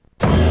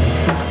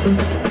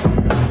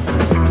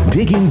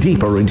Digging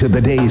deeper into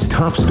the day's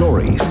top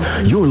stories,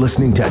 you're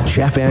listening to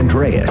Jeff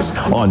Andreas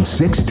on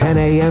 610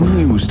 AM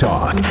News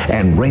Talk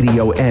and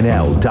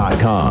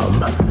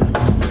RadioNL.com.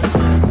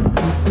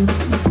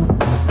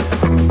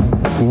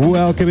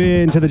 Welcome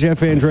in to the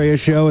Jeff Andreas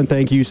Show, and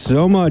thank you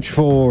so much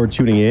for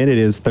tuning in. It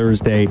is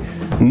Thursday,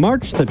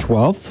 March the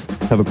 12th.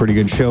 Have a pretty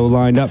good show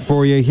lined up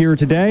for you here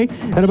today.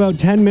 In about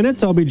 10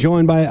 minutes, I'll be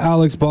joined by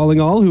Alex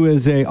Ballingall, who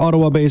is a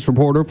Ottawa-based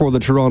reporter for the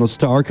Toronto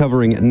Star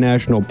covering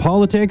national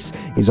politics.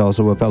 He's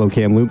also a fellow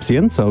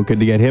Kamloopsian, so good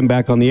to get him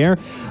back on the air.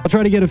 I'll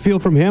try to get a feel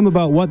from him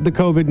about what the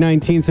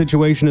COVID-19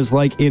 situation is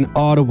like in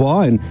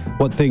Ottawa and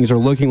what things are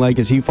looking like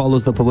as he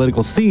follows the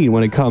political scene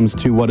when it comes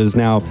to what is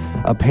now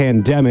a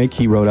pandemic.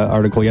 He wrote an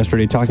article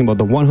yesterday talking about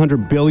the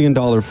 $100 billion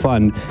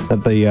fund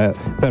that the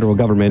federal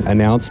government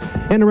announced.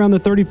 And around the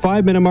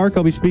 35-minute mark,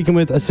 I'll be speaking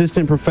with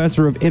Assistant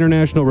Professor of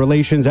International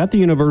Relations at the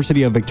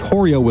University of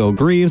Victoria, Will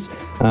Greaves.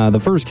 The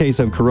first case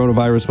of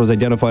coronavirus was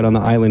identified on the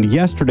island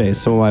yesterday,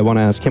 so I want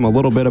to ask him a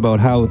little bit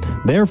about how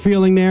they're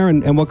feeling there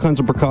and what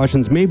kinds of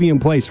precautions may be in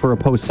place for a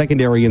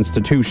post-secondary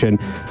institution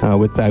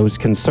with those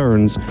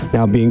concerns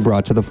now being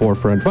brought to the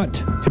forefront. But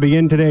to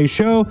begin today's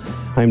show,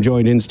 I'm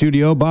joined in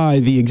studio by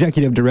the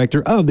Executive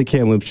Director of the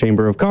Kamloops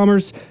Chamber of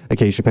Commerce,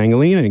 Acacia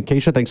Pangilinan. And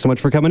Acacia, thanks so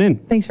much for coming in.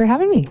 Thanks for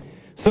having me.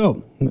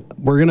 So,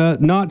 we're going to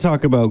not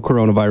talk about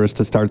coronavirus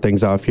to start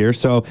things off here.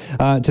 So,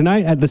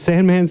 tonight at the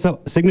Sandman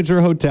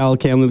Signature Hotel,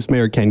 Kamloops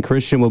Mayor Ken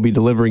Christian will be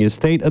delivering his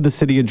State of the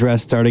City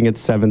address starting at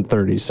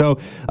 7:30. So,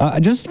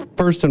 just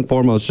first and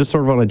foremost, just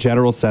sort of on a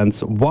general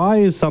sense, why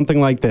is something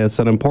like this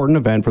an important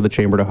event for the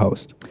Chamber to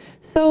host?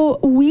 So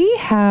we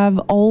have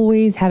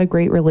always had a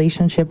great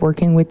relationship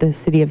working with the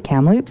City of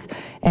Kamloops,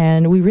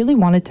 and we really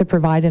wanted to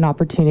provide an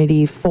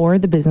opportunity for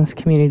the business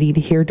community to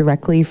hear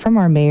directly from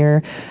our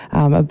mayor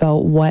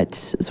about what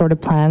sort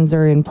of plans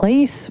are in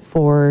place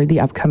for the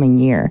upcoming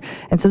year.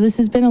 And so this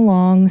has been a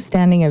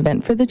long-standing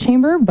event for the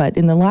Chamber, but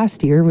in the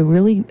last year, we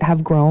really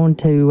have grown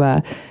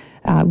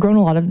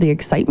a lot of the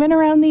excitement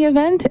around the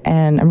event,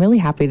 and I'm really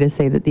happy to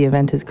say that the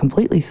event is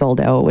completely sold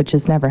out, which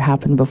has never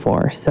happened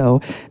before.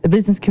 So the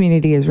business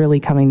community is really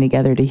coming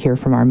together to hear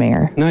from our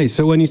mayor. Nice.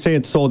 So when you say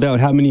it's sold out,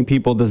 how many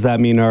people does that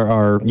mean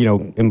are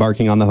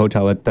embarking on the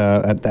hotel at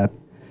that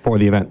for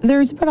the event?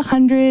 There's about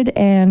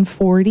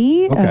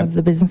 140 of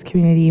the business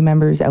community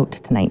members out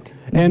tonight.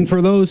 And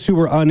for those who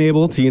were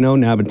unable to,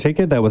 nab a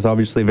ticket, that was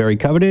obviously very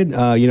coveted.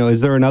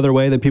 Is there another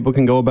way that people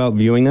can go about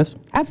viewing this?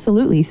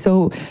 Absolutely.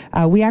 So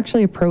we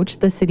actually approached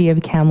the City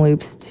of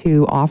Kamloops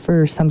to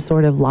offer some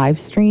sort of live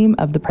stream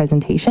of the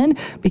presentation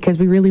because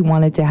we really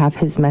wanted to have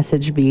his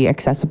message be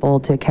accessible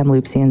to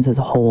Kamloopsians as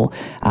a whole.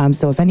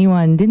 So if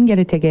anyone didn't get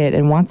a ticket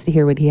and wants to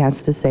hear what he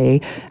has to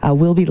say,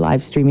 we'll be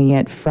live streaming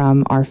it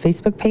from our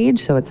Facebook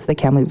page. So it's the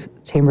Kamloops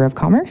Chamber of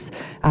Commerce,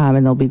 and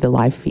there'll be the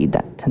live feed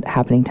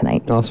happening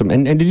tonight. Awesome.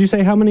 And did you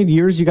say how many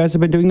years you guys have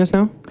been doing this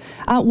now?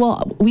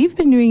 Well, we've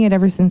been doing it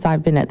ever since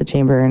I've been at the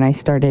Chamber, and I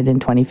started in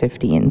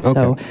 2015.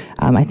 Okay. So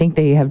I think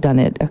they have done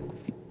it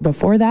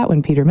before that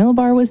when Peter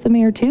Millibar was the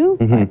mayor too,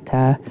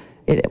 but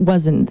it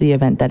wasn't the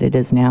event that it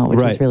is now, which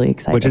is really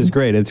exciting. Which is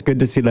great. It's good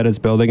to see that it's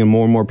building and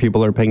more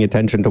people are paying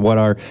attention to what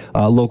our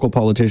local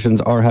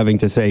politicians are having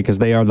to say, because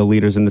they are the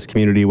leaders in this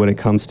community when it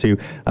comes to,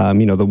 a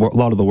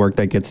lot of the work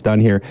that gets done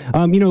here.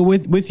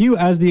 With you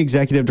as the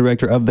executive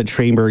director of the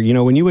Chamber,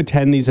 when you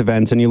attend these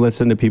events and you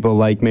listen to people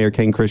like Mayor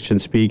Ken Christian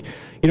speak,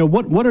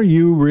 what are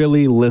you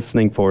really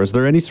listening for? Is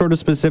there any sort of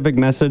specific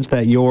message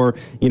that you're,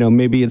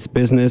 maybe it's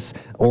business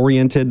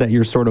oriented, that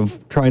you're sort of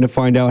trying to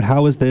find out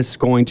how is this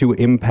going to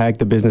impact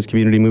the business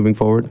community moving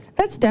forward?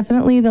 That's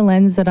definitely the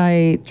lens that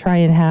I try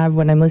and have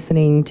when I'm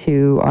listening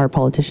to our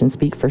politicians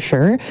speak, for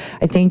sure.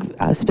 I think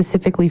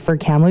specifically for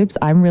Kamloops,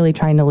 I'm really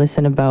trying to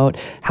listen about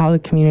how the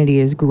community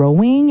is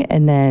growing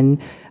and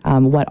then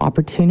what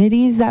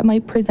opportunities that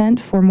might present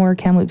for more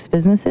Kamloops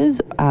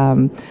businesses.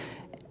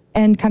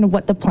 And kind of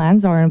what the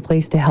plans are in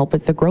place to help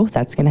with the growth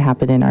that's going to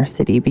happen in our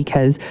city,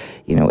 because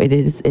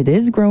it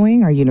is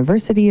growing, our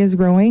university is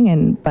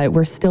growing, but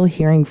we're still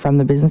hearing from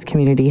the business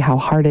community how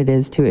hard it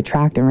is to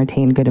attract and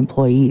retain good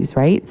employees,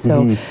 right?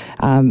 So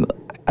I'm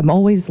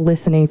always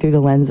listening through the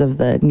lens of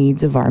the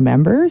needs of our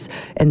members,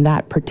 and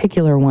that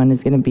particular one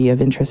is going to be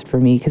of interest for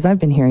me because I've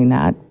been hearing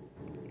that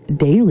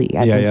daily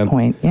at this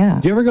point. Yeah.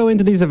 Do you ever go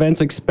into these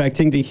events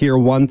expecting to hear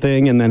one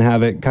thing and then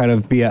have it kind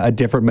of be a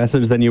different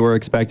message than you were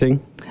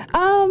expecting?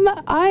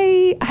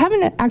 I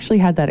haven't actually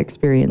had that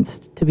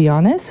experience, to be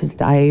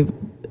honest. I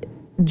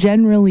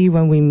generally,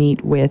 when we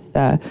meet with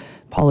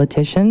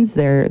politicians,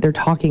 they're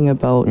talking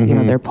about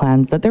their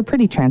plans that they're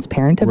pretty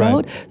transparent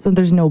about. So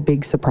there's no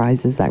big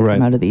surprises that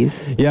come out of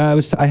these. Yeah,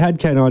 I had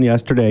Ken on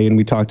yesterday, and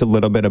we talked a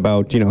little bit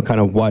about kind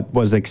of what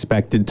was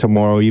expected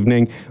tomorrow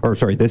evening, or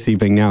sorry, this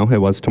evening now. It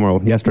was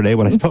yesterday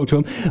when I spoke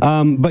to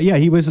him. But yeah,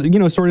 he was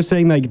sort of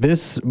saying like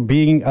this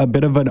being a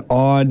bit of an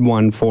odd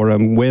one for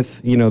him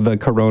with the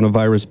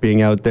coronavirus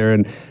being out there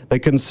and the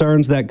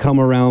concerns that come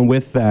around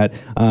with that.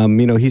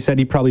 He said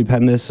he probably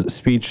penned this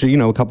speech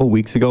a couple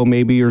weeks ago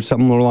maybe, or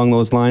something along those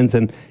those lines,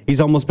 and he's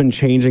almost been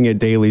changing it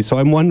daily. So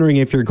I'm wondering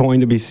if you're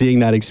going to be seeing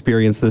that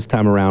experience this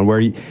time around,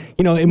 where, you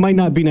know, it might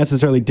not be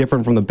necessarily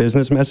different from the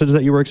business message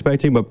that you were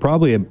expecting, but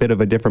probably a bit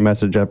of a different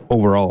message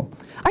overall.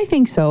 I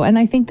think so. And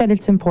I think that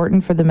it's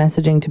important for the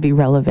messaging to be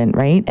relevant,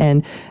 right?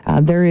 And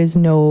there is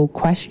no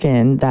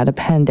question that a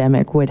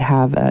pandemic would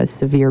have a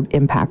severe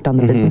impact on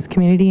the business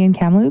community in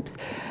Kamloops.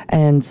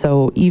 And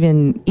so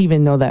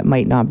even though that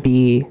might not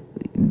be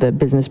the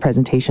business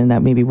presentation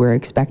that maybe we're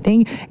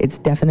expecting, it's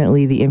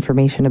definitely the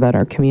information about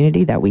our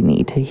community that we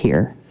need to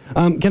hear.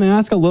 Can I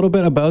ask a little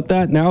bit about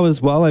that now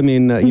as well? I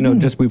mean, you know,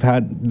 just we've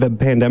had the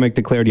pandemic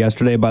declared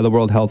yesterday by the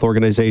World Health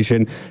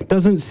Organization.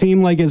 Doesn't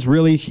seem like it's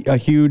really a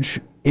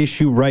huge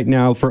issue right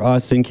now for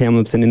us in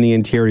Kamloops and in the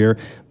interior,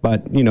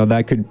 but, you know,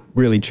 that could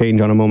really change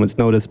on a moment's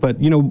notice. But,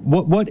 you know,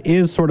 what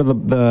is sort of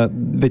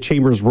the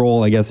Chamber's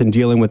role, I guess, in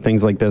dealing with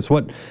things like this?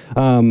 What,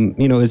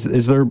 you know,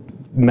 is there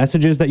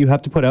messages that you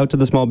have to put out to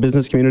the small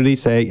business community,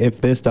 say, if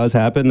this does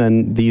happen,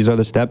 then these are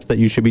the steps that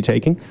you should be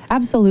taking?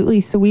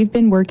 Absolutely. So we've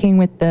been working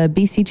with the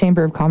BC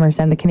Chamber of Commerce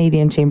and the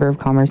Canadian Chamber of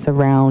Commerce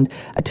around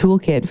a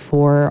toolkit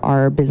for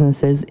our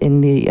businesses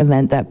in the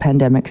event that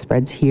pandemic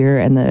spreads here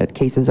and the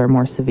cases are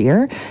more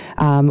severe.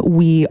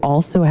 We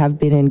also have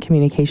been in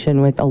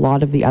communication with a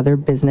lot of the other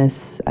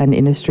business and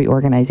industry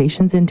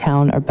organizations in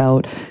town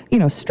about, you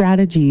know,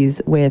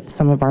 strategies with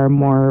some of our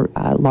more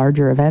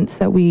larger events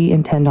that we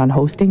intend on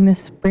hosting this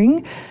spring.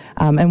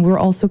 And we're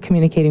also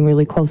communicating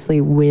really closely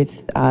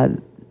with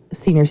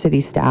senior city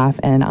staff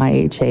and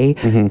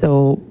IHA.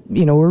 So,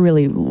 you know, we're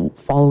really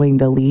following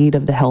the lead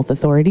of the health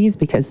authorities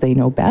because they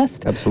know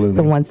best. Absolutely.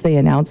 So once they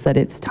announce that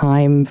it's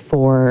time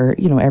for,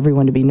 you know,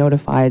 everyone to be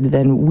notified,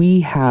 then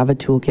we have a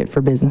toolkit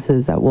for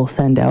businesses that we'll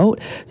send out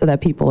so that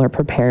people are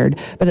prepared.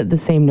 But at the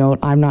same note,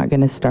 I'm not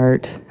going to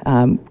start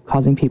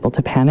causing people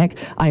to panic.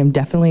 I am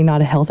definitely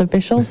not a health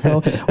official.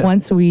 So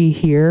once we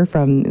hear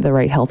from the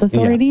right health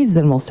authorities,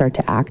 then we'll start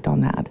to act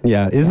on that.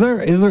 Yeah. Is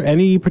there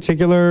any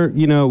particular,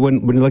 you know,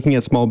 when you're looking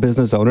at small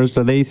business owners,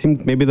 do they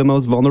seem maybe the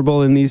most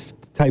vulnerable in these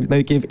type,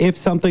 like if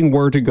something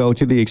were to go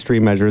to the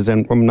extreme measures,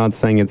 and I'm not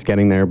saying it's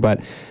getting there, but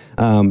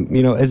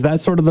you know, is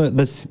that sort of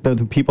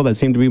the people that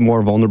seem to be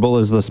more vulnerable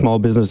is the small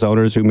business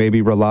owners who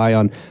maybe rely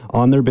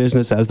on their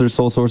business as their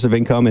sole source of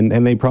income,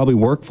 and they probably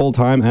work full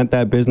time at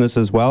that business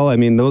as well? I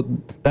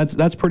mean,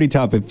 that's pretty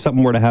tough if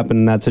something were to happen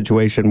in that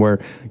situation where,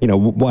 you know,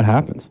 what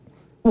happens?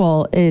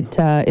 Well,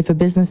 if a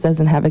business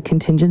doesn't have a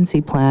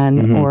contingency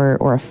plan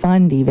or a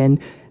fund even,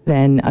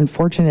 then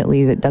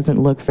unfortunately that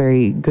doesn't look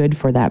very good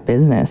for that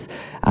business.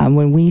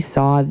 When we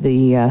saw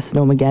the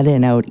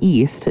Snowmageddon out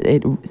east,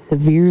 it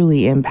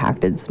severely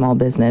impacted small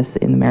business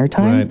in the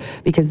Maritimes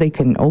because they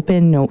couldn't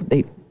open.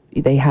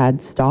 They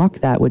had stock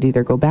that would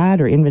either go bad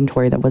or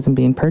inventory that wasn't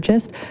being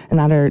purchased,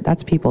 and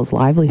that's people's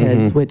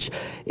livelihoods, which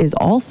is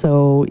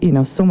also, you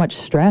know, so much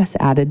stress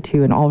added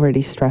to an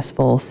already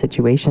stressful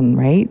situation,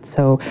 right?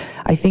 So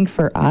I think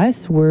for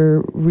us,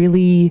 we're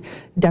really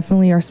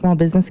definitely our small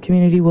business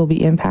community will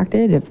be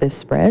impacted if this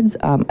spreads,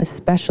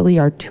 especially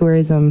our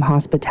tourism,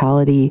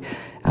 hospitality,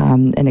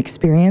 and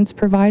experience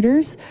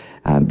providers.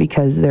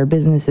 Because their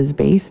business is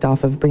based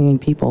off of bringing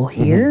people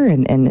here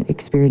and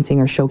experiencing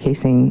or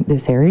showcasing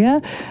this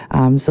area.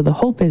 So the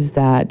hope is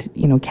that,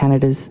 you know,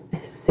 Canada's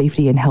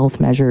safety and health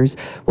measures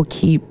will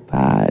keep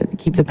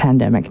the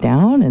pandemic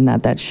down, and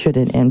that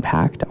shouldn't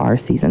impact our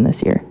season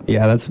this year.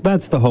 Yeah,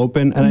 that's the hope,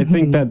 and I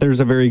think that there's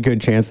a very good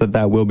chance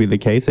that will be the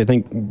case. I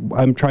think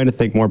I'm trying to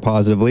think more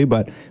positively,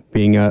 but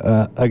being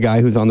a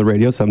guy who's on the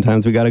radio,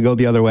 sometimes we got to go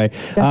the other way.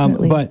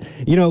 But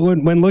you know,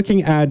 when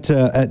looking at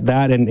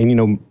that and you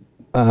know,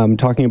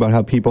 talking about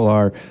how people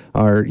are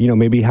you know,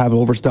 maybe have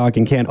overstock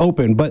and can't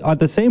open, but at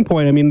the same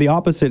point, I mean, the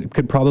opposite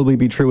could probably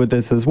be true with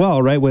this as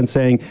well, right? When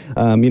saying,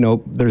 you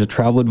know, there's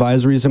travel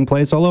advisories in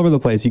place all over the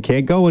place. You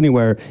can't go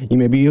anywhere.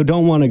 You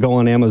don't want to go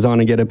on Amazon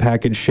and get a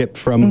package shipped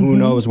from who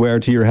knows where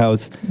to your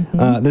house.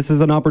 This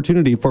is an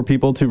opportunity for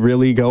people to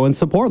really go and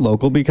support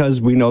local,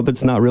 because we know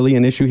that's not really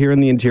an issue here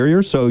in the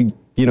interior. So,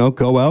 you know,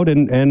 go out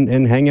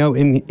and hang out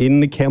in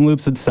the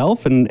Kamloops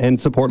itself and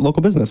support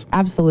local business.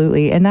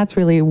 Absolutely. And that's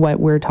really what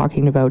we're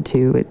talking about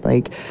too.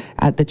 Like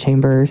at the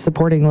Chamber,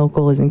 supporting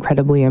local is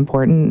incredibly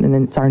important. And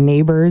it's our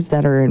neighbors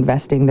that are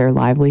investing their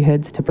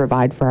livelihoods to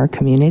provide for our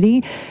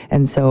community.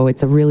 And so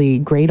it's a really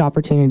great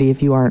opportunity,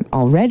 if you aren't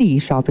already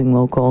shopping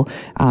local,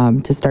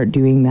 to start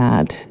doing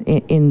that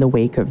in the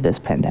wake of this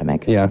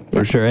pandemic. Yeah,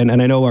 for sure. And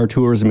I know our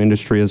tourism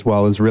industry as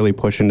well is really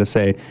pushing to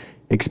say,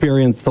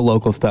 experience the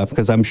local stuff,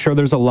 because I'm sure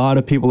there's a lot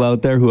of people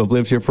out there who have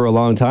lived here for a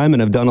long time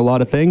and have done a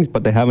lot of things,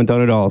 but they haven't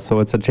done it all. So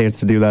it's a chance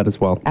to do that as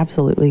well.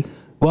 Absolutely.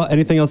 Well,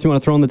 anything else you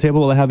want to throw on the table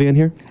while I have you in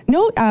here?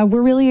 No,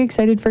 we're really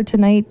excited for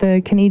tonight.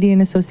 The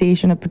Canadian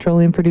Association of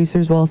Petroleum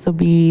Producers will also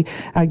be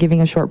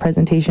giving a short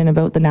presentation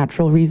about the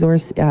natural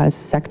resource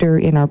sector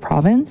in our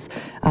province.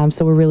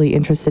 So we're really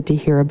interested to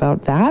hear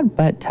about that.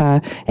 But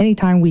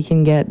anytime we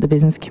can get the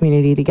business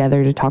community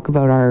together to talk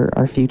about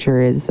our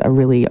future is a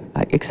really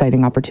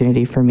exciting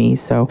opportunity for me.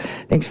 So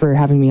thanks for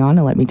having me on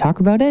and let me talk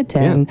about it.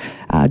 And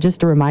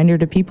just a reminder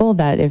to people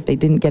that if they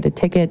didn't get a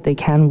ticket, they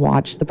can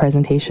watch the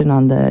presentation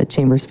on the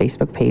Chamber's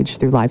Facebook page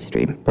through live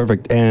stream.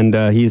 Perfect. And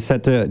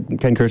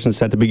Ken Kirshen's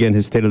set to begin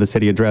his State of the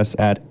City address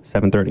at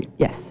 7:30.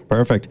 Yes.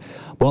 Perfect.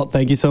 Well,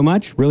 thank you so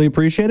much. Really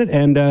appreciate it.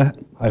 And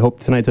I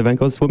hope tonight's event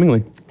goes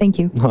swimmingly. Thank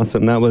you.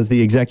 Awesome. That was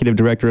the Executive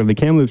Director of the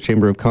Kamloops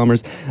Chamber of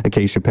Commerce,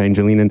 Acacia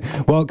Pangilinan.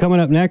 Well, coming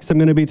up next, I'm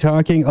going to be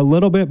talking a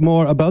little bit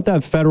more about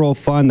that federal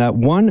fund, that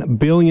 $1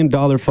 billion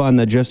fund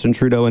that Justin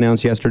Trudeau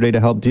announced yesterday to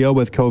help deal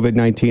with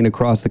COVID-19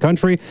 across the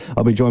country.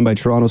 I'll be joined by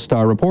Toronto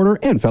Star reporter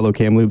and fellow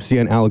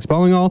Kamloopsian Alex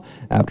Ballingall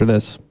after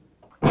this.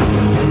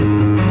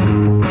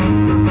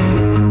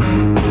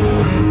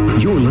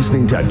 You're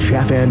listening to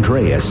Jeff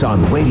Andreas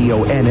on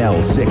Radio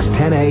NL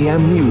 610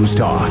 AM News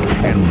Talk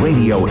and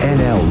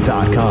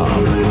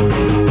RadioNL.com.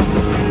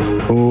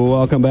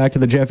 Welcome back to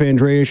the Jeff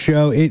Andreas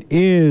Show. It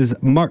is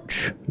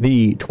March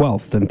the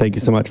 12th, and thank you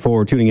so much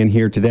for tuning in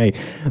here today.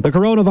 The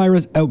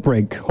coronavirus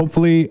outbreak.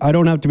 Hopefully, I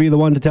don't have to be the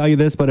one to tell you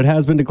this, but it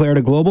has been declared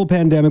a global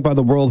pandemic by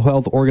the World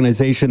Health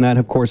Organization. That,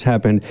 of course,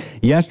 happened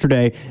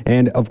yesterday.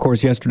 And, of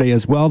course, yesterday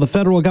as well, the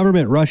federal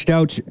government rushed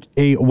out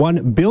a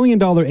 $1 billion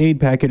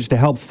aid package to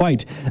help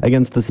fight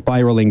against the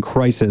spiraling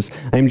crisis.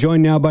 I am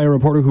joined now by a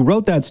reporter who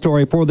wrote that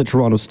story for the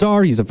Toronto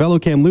Star. He's a fellow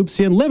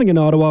Kamloopsian living in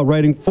Ottawa,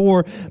 writing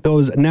for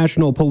those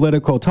national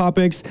political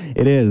topics.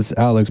 It is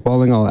Alex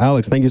Ballingall.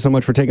 Alex, thank you so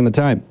much for taking the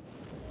time.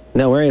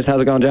 No worries. How's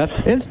it going, Jeff?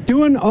 It's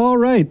doing all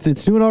right.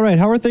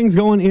 How are things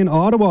going in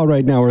Ottawa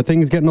right now? Are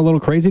things getting a little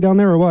crazy down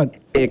there or what?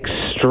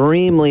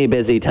 Extremely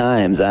busy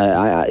times.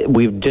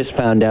 We've just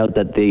found out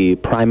that the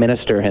Prime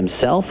Minister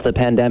himself, the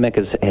pandemic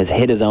has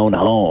hit his own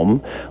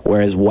home,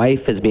 where his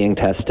wife is being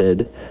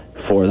tested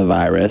for the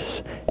virus,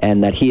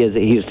 and that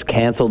he's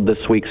canceled this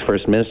week's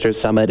First Ministers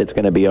Summit. It's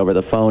going to be over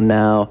the phone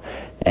now.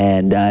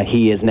 And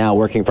he is now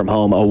working from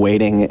home,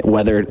 awaiting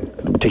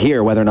to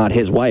hear whether or not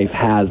his wife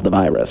has the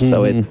virus. Mm-hmm.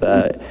 So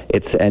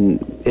it's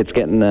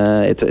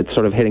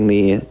sort of hitting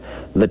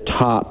the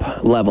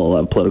top level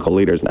of political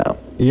leaders now.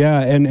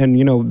 Yeah, and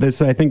you know,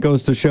 this I think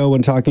goes to show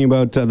when talking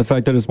about the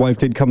fact that his wife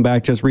did come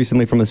back just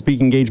recently from a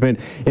speaking engagement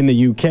in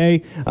the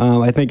UK.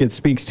 I think it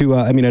speaks to,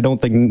 I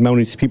don't think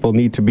most people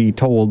need to be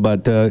told,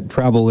 but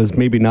travel is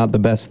maybe not the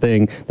best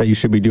thing that you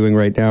should be doing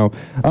right now.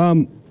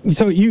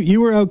 So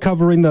you were out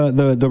covering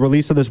the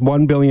release of this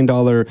 $1 billion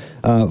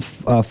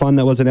fund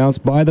that was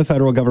announced by the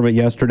federal government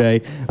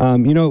yesterday.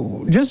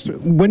 Just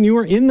when you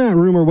were in that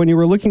room or when you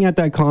were looking at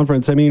that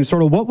conference,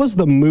 sort of what was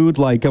the mood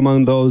like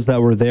among those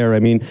that were there?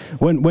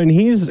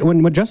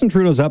 When Justin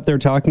Trudeau's up there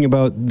talking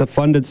about the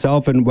fund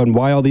itself and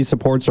why all these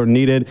supports are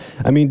needed,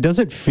 does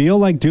it feel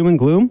like doom and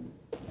gloom?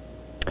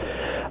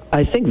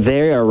 I think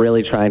they are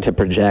really trying to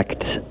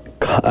project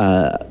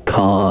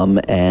calm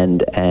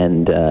and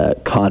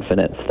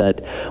confidence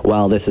that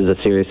while this is a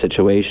serious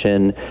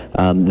situation,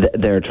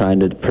 they're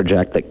trying to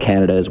project that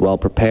Canada is well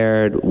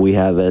prepared. We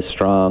have a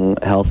strong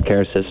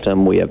healthcare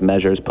system. We have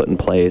measures put in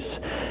place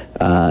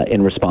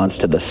in response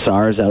to the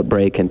SARS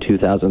outbreak in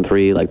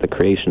 2003, like the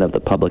creation of the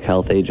Public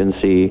Health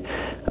Agency,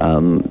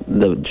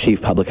 the Chief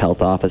Public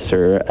Health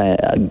Officer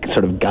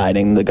sort of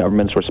guiding the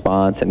government's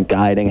response and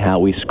guiding how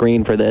we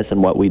screen for this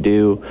and what we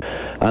do.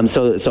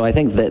 So I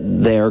think that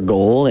their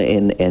goal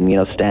in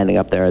standing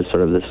up there as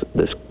sort of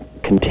this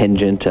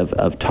contingent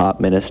of top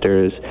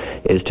ministers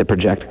is to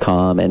project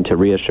calm and to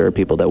reassure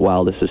people that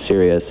while this is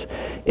serious,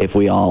 if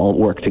we all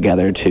work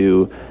together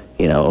to,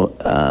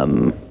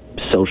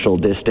 social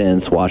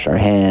distance, wash our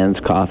hands,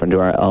 cough into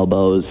our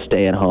elbows,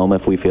 stay at home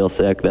if we feel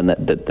sick, then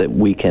that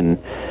we can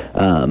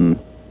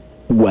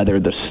weather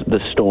the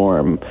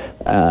storm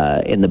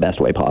in the best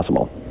way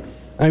possible.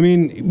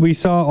 We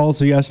saw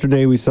also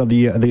yesterday,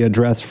 the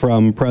address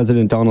from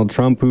President Donald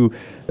Trump, who,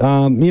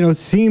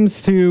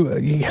 seems to,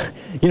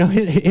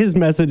 his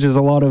message is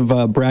a lot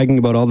of bragging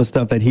about all the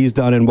stuff that he's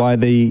done and why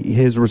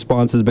his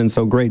response has been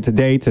so great to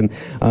date, and,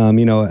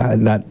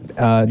 that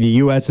the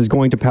U.S. is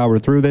going to power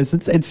through this.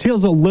 It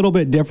feels a little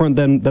bit different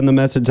than the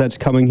message that's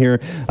coming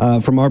here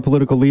from our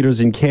political leaders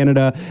in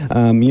Canada.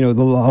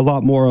 A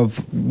lot more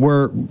of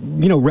we're,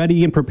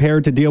 ready and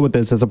prepared to deal with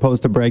this as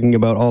opposed to bragging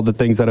about all the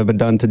things that have been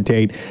done to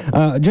date.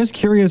 Just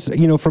curious,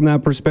 from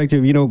that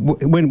perspective,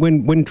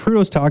 when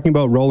Trudeau's talking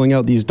about rolling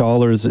out these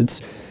dollars,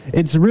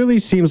 it really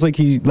seems like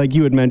he, like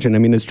you had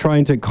mentioned, is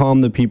trying to calm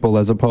the people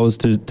as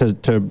opposed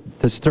to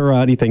stir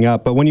anything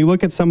up. But when you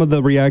look at some of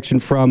the reaction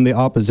from the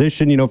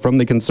opposition, from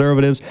the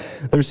Conservatives,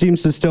 there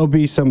seems to still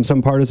be some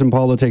partisan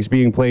politics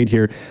being played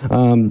here.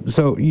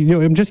 So,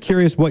 I'm just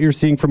curious what you're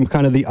seeing from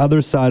kind of the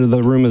other side of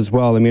the room as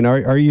well.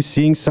 Are you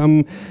seeing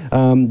some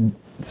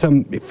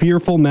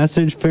fearful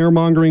message,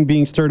 fear-mongering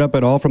being stirred up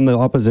at all from the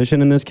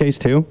opposition in this case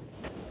too?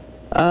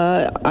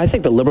 I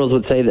think the Liberals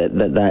would say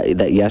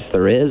that yes,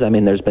 there is. I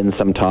mean, there's been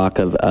some talk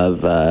of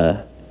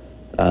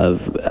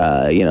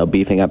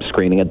beefing up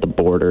screening at the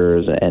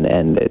borders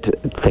and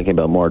thinking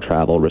about more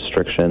travel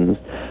restrictions,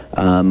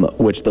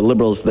 which the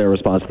Liberals, their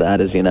response to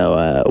that is,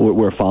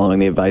 we're following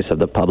the advice of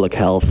the public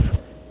health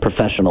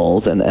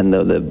professionals and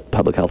the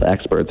public health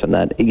experts, and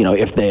that,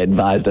 if they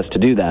advised us to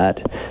do that,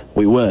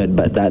 we would,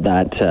 but that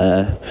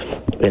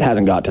it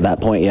hasn't got to that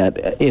point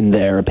yet, in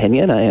their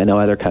opinion. I know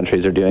other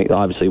countries are doing,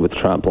 obviously with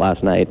Trump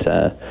last night,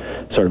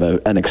 sort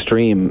of an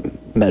extreme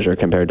measure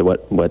compared to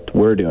what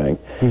we're doing.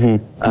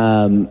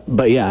 Mm-hmm.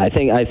 But yeah, I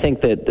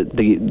think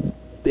that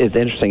it's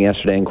interesting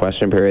yesterday in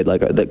question period,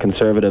 like the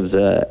Conservatives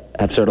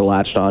have sort of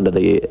latched on to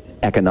the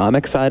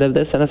economic side of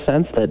this, in a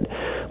sense,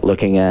 that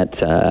looking at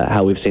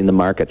how we've seen the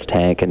markets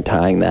tank and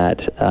tying that,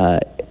 I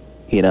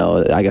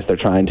guess they're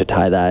trying to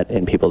tie that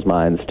in people's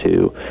minds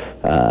to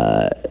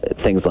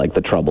things like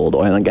the troubled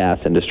oil and gas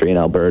industry in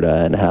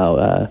Alberta, and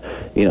how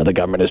the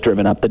government has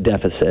driven up the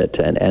deficit,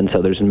 and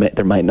so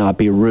there might not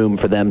be room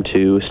for them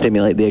to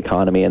stimulate the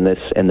economy in this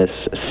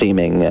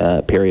seeming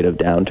period of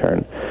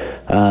downturn.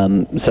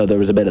 So there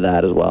was a bit of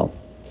that as well.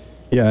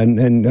 Yeah,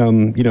 and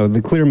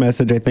the clear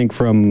message, I think,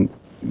 from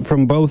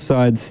both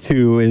sides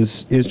too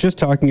is just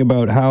talking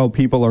about how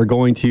people are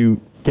going to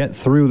get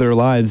through their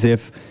lives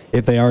if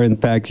they are in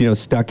fact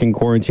stuck in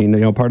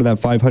quarantine. Part of that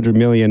 $500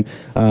 million,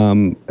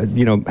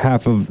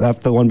 half of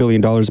the $1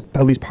 billion,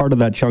 at least part of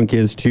that chunk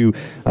is to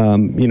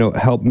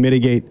help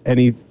mitigate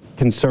any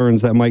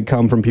concerns that might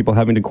come from people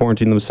having to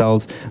quarantine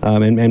themselves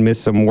and miss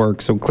some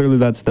work. So clearly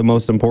that's the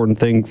most important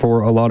thing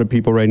for a lot of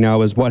people right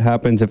now, is what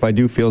happens if I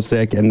do feel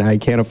sick and I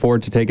can't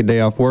afford to take a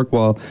day off work.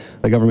 Well,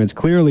 the government's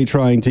clearly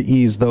trying to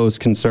ease those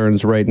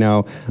concerns right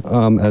now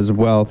as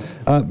well.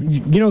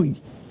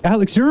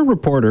 Alex, you're a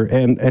reporter,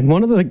 and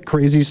one of the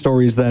crazy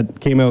stories that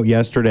came out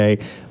yesterday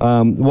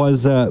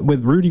was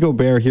with Rudy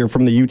Gobert here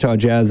from the Utah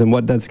Jazz and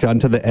what that's done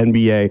to the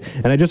NBA.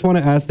 And I just want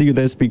to ask you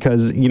this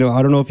because, I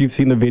don't know if you've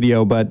seen the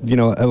video, but,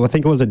 I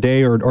think it was a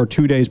day or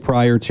 2 days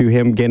prior to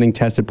him getting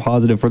tested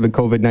positive for the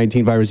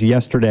COVID-19 virus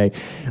yesterday.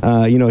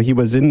 He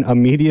was in a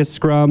media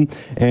scrum,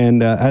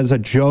 and as a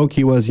joke,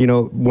 he was,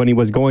 when he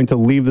was going to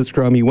leave the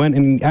scrum, he went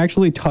and he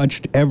actually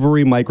touched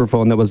every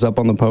microphone that was up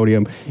on the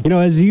podium.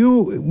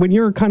 When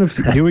you're kind of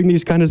doing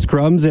these kind of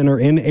scrums and are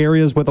in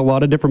areas with a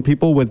lot of different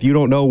people you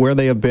don't know where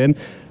they have been,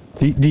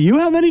 do you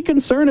have any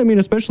concern? I mean,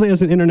 especially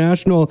as an a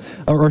national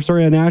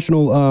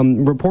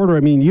reporter, I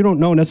mean, you don't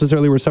know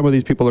necessarily where some of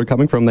these people are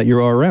coming from that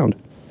you're all around.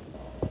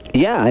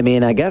 Yeah, I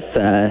mean, I guess,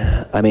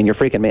 you're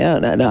freaking me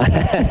out.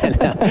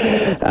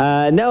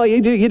 No,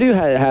 you do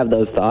have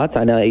those thoughts.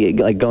 I know,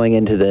 like going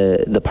into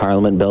the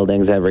Parliament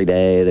buildings every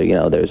day,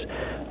 there's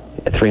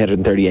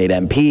 338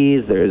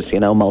 MPs, there's,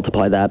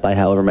 multiply that by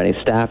however many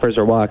staffers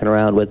are walking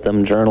around with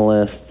them,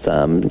 journalists,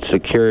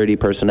 security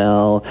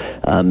personnel,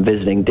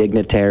 visiting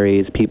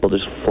dignitaries, people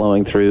just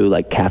flowing through,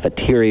 like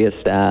cafeteria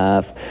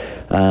staff.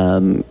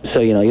 So,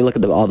 you look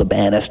at all the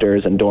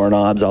banisters and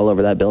doorknobs all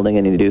over that building,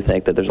 and you do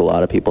think that there's a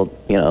lot of people,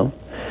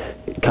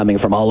 coming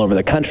from all over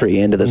the country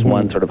into this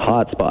one sort of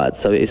hot spot.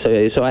 So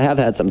I have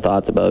had some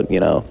thoughts about,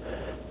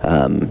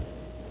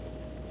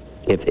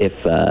 if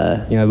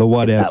the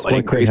what ifs,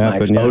 what could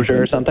happen,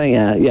 exposure or something.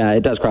 Yeah,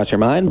 it does cross your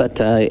mind, but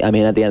at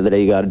the end of the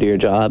day, you got to do your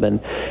job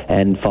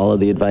and follow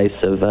the advice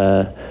of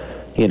the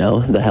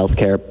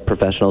healthcare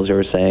professionals who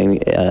are saying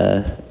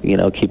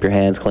keep your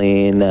hands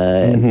clean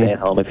and stay at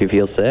home if you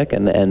feel sick,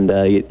 and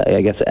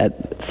I guess at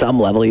some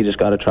level you just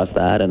got to trust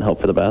that and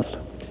hope for the best.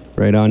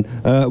 Right on.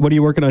 What are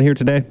you working on here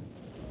today?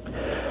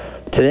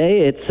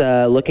 Today it's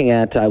looking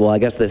at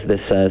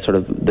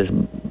this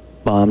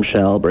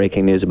bombshell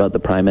breaking news about the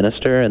Prime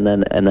Minister, and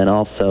then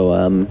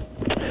also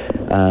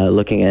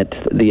looking at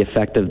the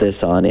effect of this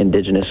on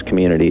Indigenous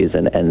communities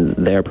and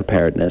their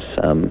preparedness.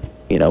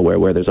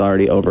 Where there's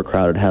already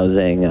overcrowded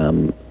housing,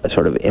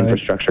 sort of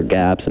infrastructure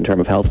gaps in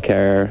terms of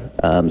healthcare.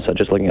 So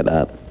just looking at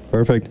that.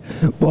 Perfect.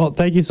 Well,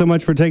 thank you so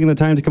much for taking the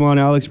time to come on,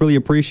 Alex. Really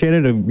appreciate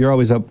it. You're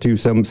always up to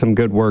some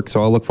good work,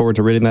 so I'll look forward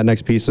to reading that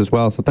next piece as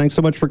well. So thanks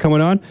so much for coming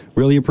on.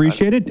 Really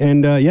appreciate it.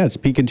 And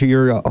speaking to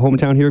your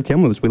hometown here of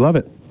Kamloops. We love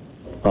it.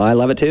 Well, I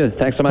love it too.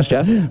 Thanks so much,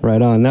 Jeff. Right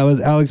on. That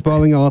was Alex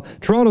Ballingall,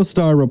 Toronto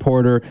Star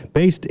reporter,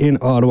 based in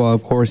Ottawa.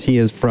 Of course, he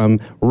is from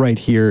right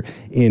here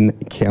in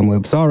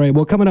Kamloops. All right.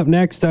 Well, coming up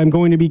next, I'm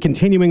going to be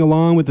continuing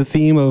along with the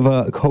theme of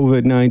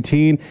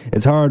COVID-19.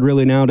 It's hard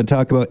really now to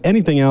talk about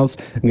anything else.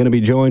 I'm going to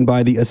be joined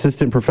by the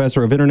Assistant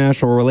Professor of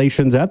International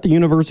Relations at the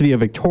University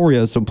of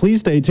Victoria. So please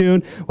stay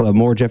tuned. We'll have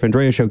more Jeff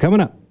Andrea Show coming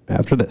up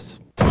after this.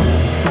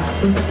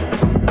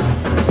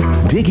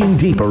 Digging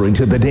deeper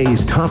into the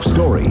day's top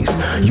stories,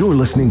 you're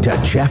listening to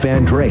Jeff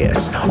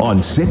Andreas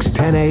on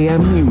 610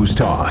 AM News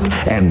Talk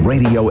and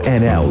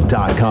RadioNL.com.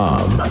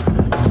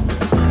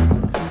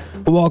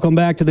 Welcome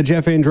back to the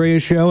Jeff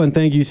Andreas Show, and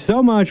thank you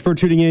so much for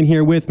tuning in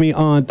here with me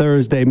on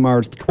Thursday,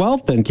 March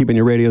 12th, and keeping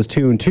your radios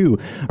tuned to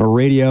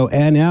Radio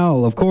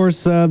NL. Of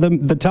course,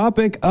 the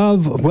topic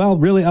of, well,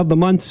 really of the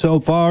month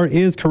so far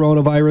is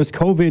coronavirus,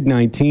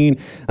 COVID-19.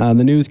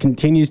 The news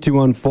continues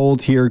to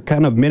unfold here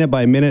kind of minute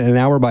by minute and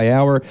hour by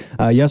hour.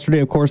 Yesterday,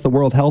 of course, the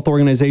World Health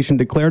Organization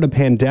declared a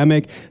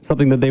pandemic,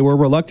 something that they were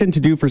reluctant to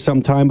do for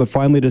some time, but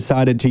finally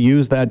decided to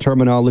use that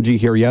terminology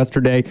here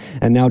yesterday.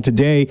 And now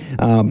today,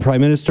 Prime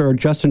Minister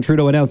Justin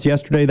Trudeau announced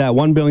yesterday that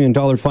 $1 billion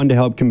fund to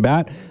help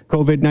combat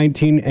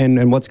COVID-19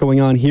 and what's going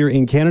on here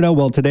in Canada.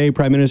 Well, today,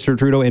 Prime Minister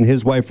Trudeau and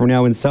his wife were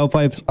now in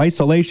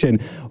self-isolation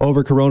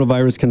over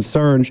coronavirus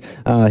concerns.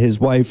 His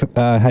wife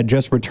had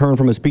just returned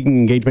from a speaking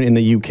engagement in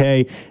the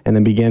UK and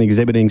then began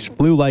exhibiting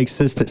flu-like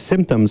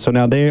symptoms. So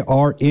now they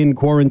are in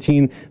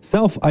quarantine,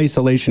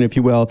 self-isolation, if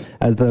you will,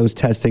 as those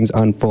testings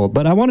unfold.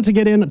 But I wanted to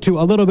get into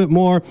a little bit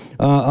more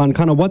on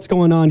kind of what's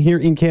going on here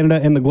in Canada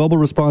and the global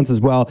response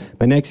as well.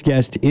 My next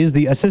guest is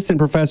the Assistant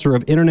Professor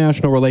of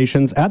International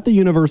Relations at the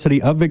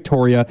University of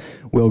Victoria,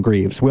 Will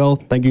Greaves. Will,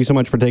 thank you so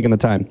much for taking the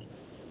time.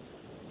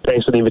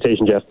 Thanks for the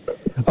invitation, Jeff.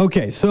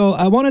 Okay, so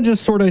I want to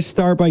just sort of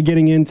start by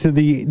getting into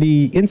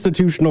the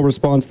institutional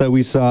response that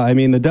we saw. I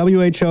mean, the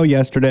WHO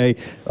yesterday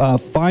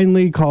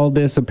finally called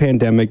this a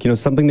pandemic,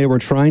 something they were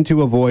trying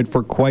to avoid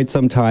for quite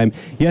some time.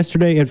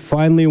 Yesterday, it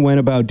finally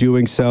went about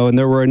doing so, and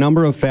there were a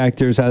number of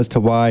factors as to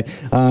why.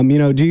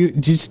 Do you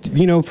just,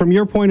 from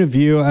your point of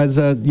view as,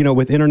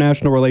 with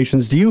international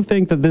relations, do you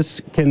think that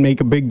this can make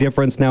a big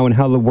difference now in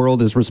how the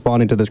world is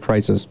responding to this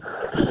crisis?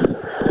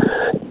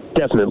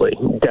 Definitely.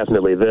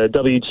 The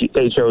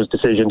WHO's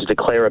decision to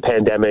declare a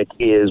pandemic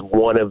is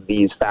one of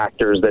these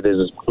factors that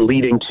is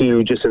leading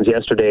to, just since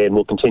yesterday, and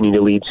will continue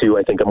to lead to,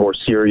 I think, a more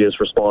serious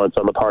response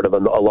on the part of a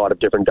lot of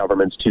different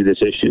governments to this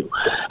issue.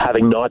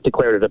 Having not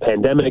declared it a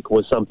pandemic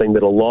was something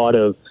that a lot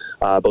of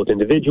both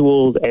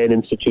individuals and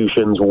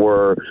institutions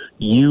were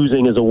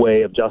using as a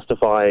way of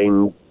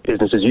justifying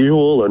business as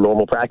usual or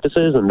normal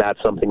practices, and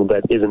that's something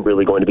that isn't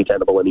really going to be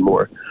tenable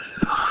anymore.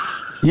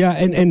 Yeah,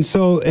 and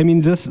so, I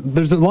mean,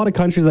 there's a lot of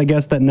countries, I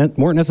guess, that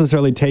weren't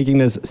necessarily taking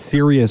this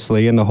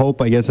seriously, and the hope,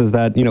 I guess, is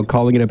that,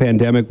 calling it a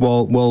pandemic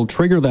will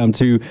trigger them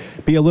to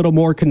be a little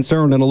more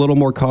concerned and a little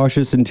more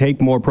cautious and take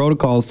more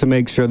protocols to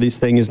make sure this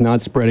thing is not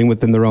spreading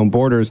within their own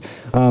borders.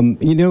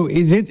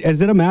 Is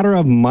it a matter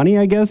of money,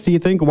 I guess? Do you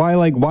think?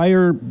 Why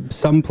are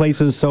some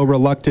places so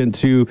reluctant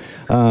to,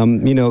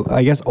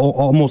 I guess,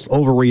 almost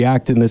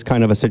overreact in this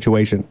kind of a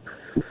situation?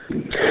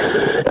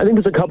 I think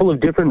there's a couple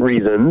of different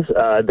reasons.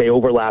 They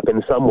overlap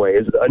in some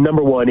ways.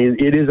 Number one is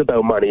it is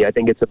about money. I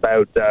think it's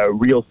about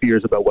real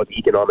fears about what the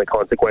economic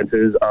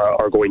consequences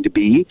are going to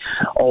be.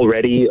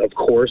 Already, of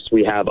course,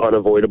 we have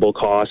unavoidable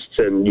costs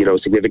and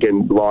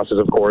significant losses,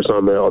 of course,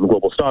 on the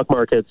global stock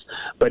markets.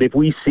 But if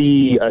we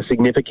see a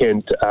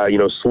significant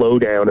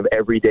slowdown of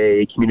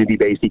everyday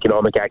community-based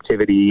economic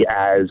activity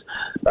as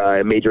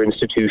major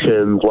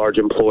institutions, large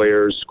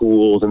employers,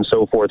 schools, and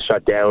so forth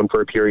shut down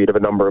for a period of a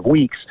number of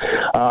weeks,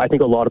 I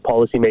think a lot of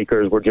policymakers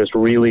were just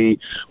really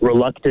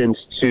reluctant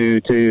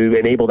to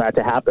enable that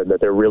to happen,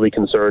 that they're really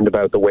concerned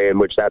about the way in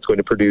which that's going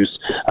to produce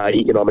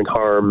economic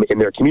harm in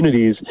their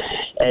communities.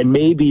 And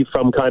maybe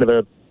from kind of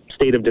a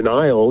state of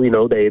denial,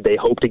 they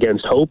hoped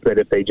against hope that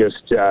if they just,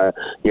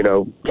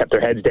 kept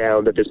their heads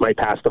down, that this might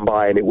pass them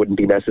by and it wouldn't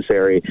be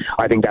necessary.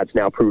 I think that's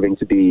now proving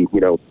to be,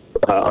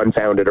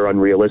 unfounded or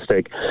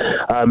unrealistic.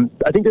 I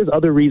think there's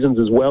other reasons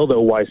as well,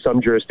 though, why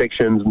some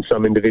jurisdictions and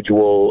some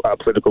individual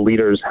political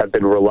leaders have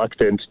been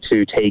reluctant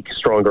to take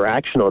stronger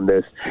action on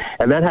this.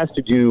 And that has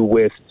to do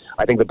with,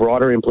 I think, the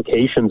broader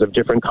implications of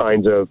different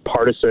kinds of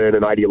partisan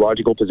and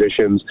ideological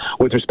positions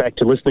with respect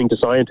to listening to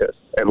scientists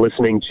and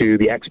listening to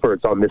the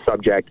experts on this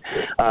subject.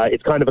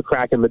 It's kind of a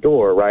crack in the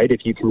door, right?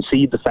 If you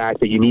concede the fact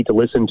that you need to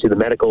listen to the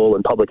medical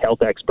and public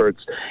health experts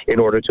in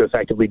order to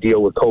effectively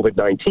deal with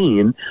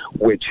COVID-19,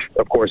 which,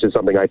 of course, is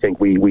something I think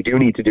we do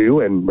need to do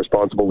and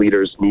responsible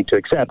leaders need to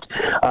accept,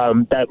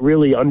 that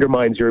really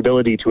undermines your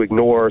ability to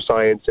ignore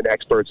science and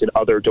experts in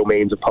other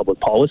domains of public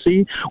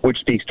policy, which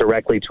speaks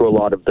directly to a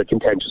lot of the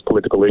contentious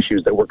political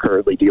issues that we're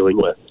currently dealing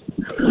with.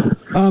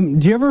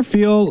 Do you ever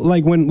feel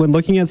like when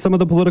looking at some of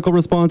the political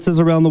responses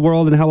around the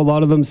world and how a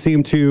lot of them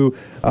seem to,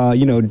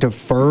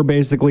 defer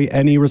basically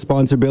any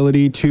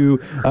responsibility to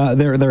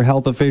their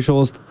health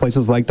officials,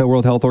 places like the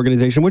World Health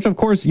Organization, which of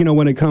course,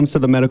 when it comes to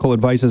the medical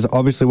advice is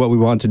obviously what we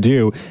want to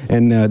do,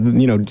 and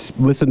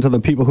listen to the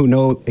people who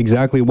know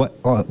exactly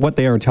what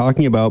they are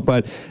talking about.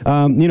 But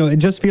it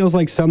just feels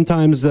like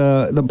sometimes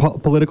the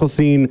political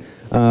scene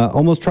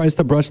almost tries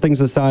to brush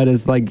things aside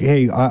as like,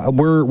 hey,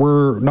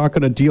 we're not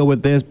going to deal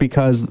with this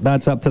because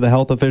that's up to the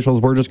health officials.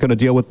 We're just going to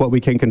deal with what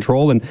we can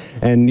control.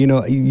 And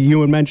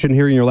you had mentioned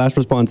here in your last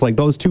response, like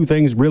those two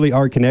things really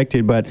are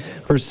connected. But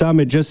for some,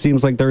 it just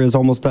seems like there is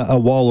almost a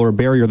wall or a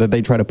barrier that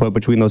they try to put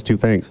between those two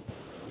things.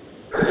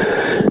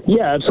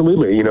 Yeah,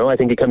 absolutely. I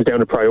think it comes down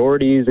to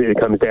priorities. It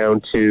comes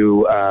down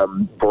to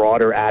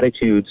broader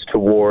attitudes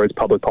towards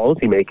public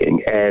policy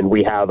making. And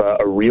we have a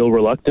real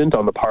reluctance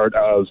on the part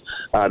of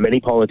many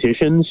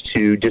politicians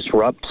to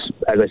disrupt,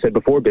 as I said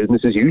before,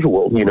 business as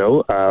usual.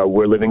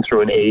 We're living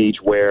through an age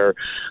where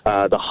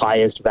the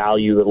highest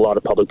value that a lot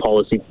of public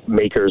policy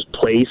makers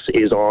place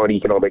is on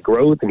economic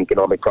growth and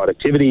economic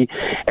productivity.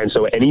 And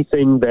so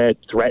anything that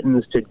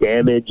threatens to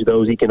damage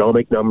those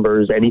economic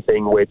numbers,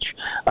 anything which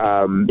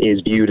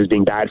is viewed as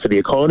being bad for the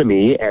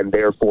economy and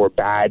therefore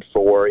bad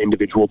for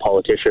individual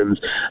politicians'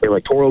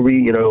 electoral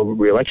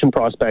re-election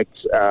prospects,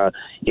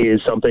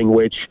 is something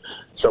which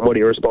somewhat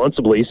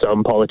irresponsibly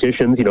some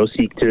politicians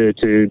seek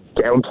to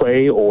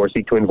downplay or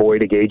seek to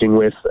avoid engaging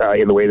with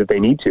in the way that they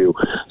need to.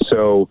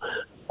 So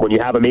when you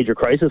have a major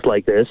crisis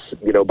like this,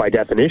 by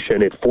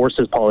definition, it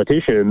forces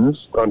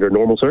politicians under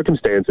normal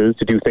circumstances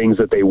to do things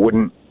that they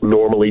wouldn't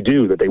normally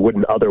do, that they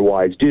wouldn't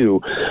otherwise do.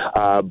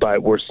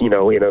 But we're,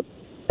 in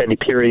any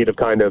period of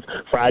kind of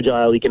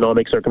fragile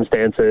economic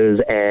circumstances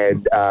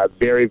and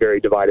very, very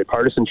divided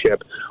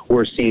partisanship,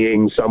 we're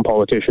seeing some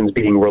politicians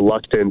being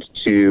reluctant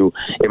to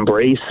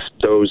embrace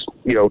those,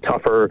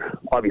 tougher,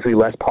 obviously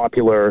less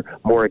popular,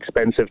 more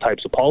expensive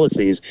types of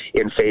policies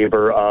in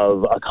favor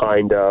of a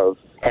kind of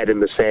head in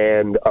the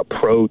sand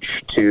approach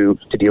to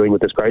dealing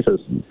with this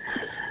crisis.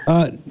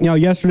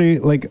 Yesterday,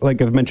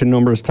 like I've mentioned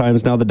numerous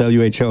times now, the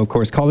WHO, of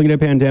course, calling it a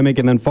pandemic,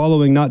 and then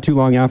following not too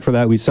long after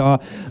that, we saw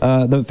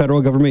the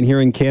federal government here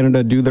in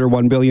Canada do their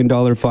 $1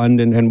 billion fund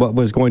and what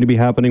was going to be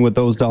happening with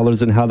those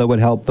dollars and how that would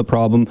help the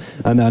problem.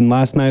 And then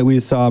last night we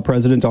saw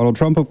President Donald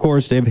Trump, of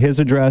course, give his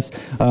address,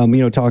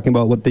 talking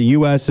about what the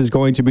U.S. is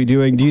going to be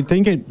doing. Do you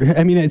think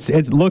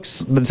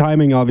the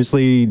timing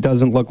obviously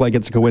doesn't look like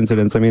it's a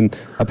coincidence. I mean,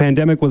 a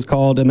pandemic was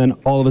called, and then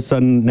all of a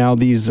sudden now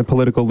these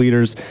political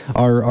leaders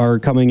are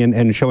coming in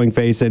and showing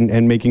face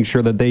and making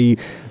sure that they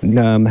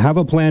have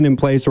a plan in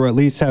place, or at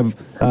least have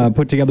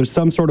put together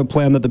some sort of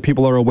plan that the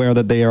people are aware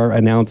that they are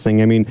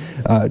announcing. I mean,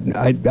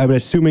 I'm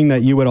assuming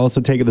that you would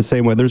also take it the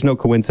same way. There's no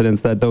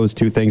coincidence that those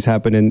two things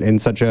happen in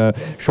such a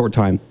short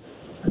time.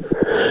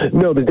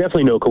 No, there's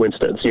definitely no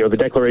coincidence. The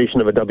declaration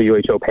of a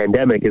WHO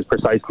pandemic is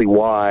precisely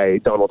why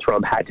Donald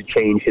Trump had to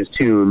change his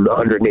tune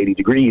 180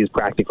 degrees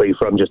practically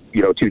from just,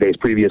 2 days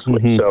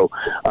previously. Mm-hmm. So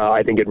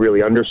I think it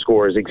really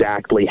underscores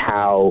exactly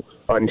how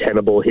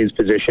untenable his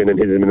position and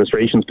his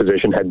administration's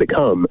position had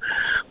become.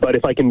 But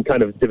if I can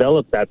kind of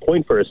develop that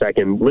point for a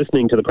second,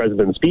 listening to the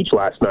president's speech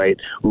last night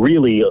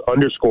really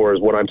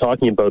underscores what I'm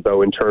talking about,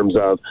 though, in terms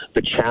of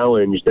the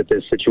challenge that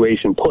this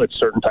situation puts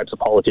certain types of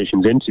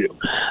politicians into.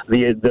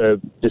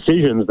 The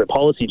decisions, the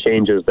policy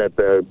changes that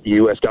the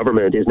U.S.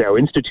 government is now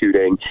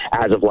instituting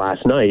as of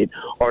last night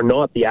are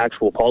not the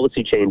actual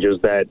policy changes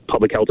that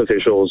public health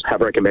officials have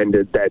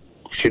recommended that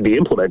should be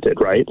implemented,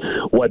 right?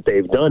 What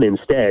they've done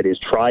instead is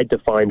tried to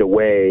find a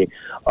way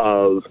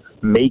of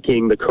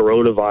making the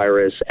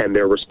coronavirus and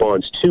their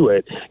response to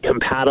it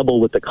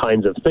compatible with the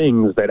kinds of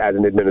things that as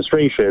an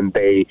administration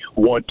they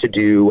want to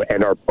do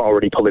and are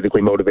already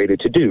politically motivated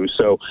to do.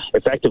 So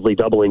effectively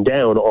doubling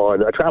down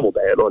on a travel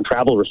ban, on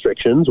travel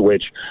restrictions,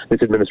 which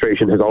this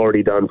administration has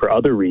already done for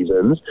other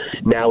reasons,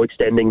 now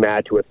extending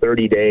that to a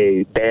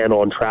 30-day ban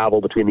on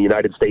travel between the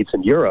United States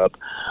and Europe,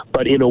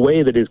 but in a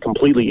way that is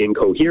completely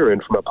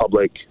incoherent from a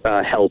public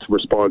health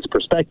response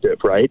perspective,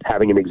 right?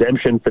 Having an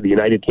exemption for the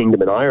United Kingdom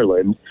and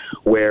Ireland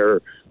where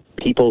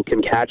people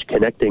can catch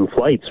connecting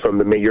flights from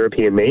the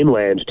European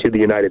mainland to the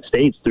United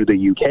States through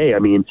the UK. I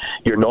mean,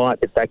 you're not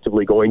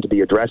effectively going to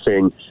be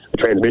addressing the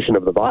transmission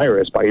of the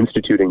virus by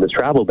instituting this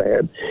travel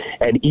ban.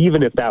 And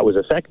even if that was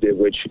effective,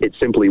 which it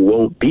simply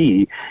won't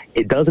be,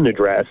 it doesn't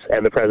address,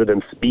 and the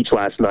president's speech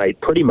last night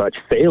pretty much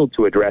failed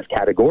to address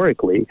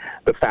categorically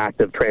the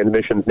fact of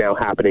transmissions now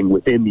happening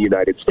within the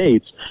United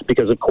States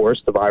because, of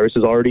course, the virus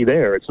is already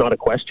there. It's not a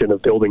question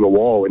of building a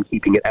wall and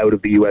keeping it out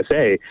of the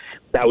USA.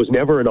 That was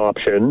never an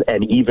option,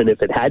 and even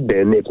if it had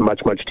been, it's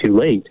much, much too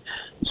late.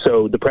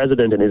 So the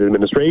president and his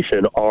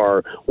administration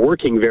are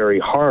working very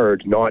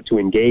hard not to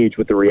engage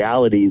with the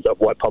realities of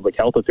what public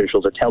health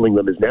officials are telling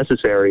them is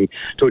necessary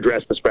to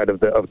address the spread of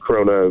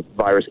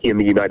coronavirus in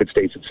the United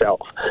States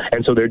itself.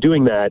 And so they're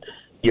doing that,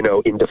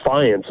 in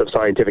defiance of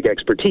scientific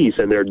expertise,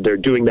 and they're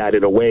doing that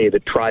in a way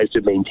that tries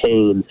to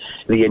maintain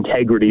the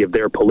integrity of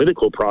their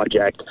political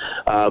project,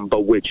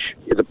 but which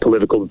is a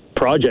political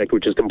project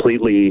which is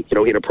completely,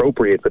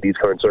 inappropriate for these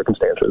current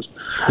circumstances.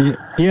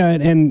 Yeah,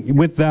 and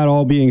with that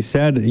all being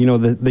said,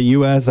 the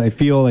U.S. I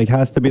feel like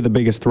has to be the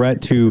biggest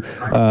threat to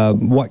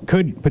what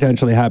could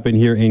potentially happen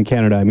here in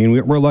Canada. I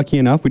mean, we're lucky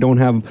enough; we don't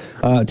have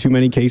too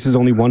many cases.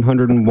 Only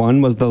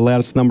 101 was the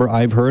last number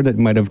I've heard. It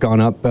might have gone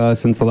up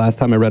since the last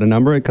time I read a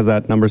number, because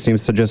that number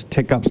seems to just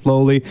tick up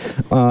slowly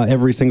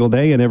every single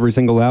day and every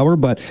single hour.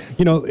 But,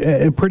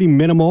 pretty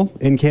minimal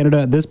in Canada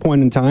at this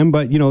point in time.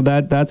 But,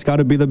 that's got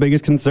to be the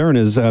biggest concern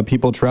is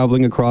people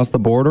traveling across the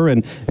border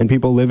and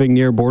people living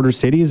near border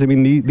cities. I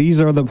mean, these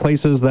are the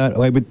places that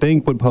I would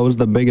think would pose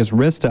the biggest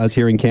risk to us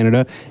here in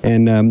Canada.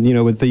 And,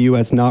 with the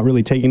U.S. not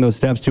really taking those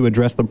steps to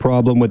address the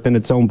problem within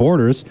its own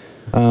borders,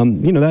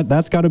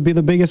 that's got to be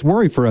the biggest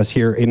worry for us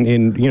here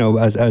in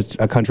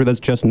a country that's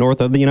just north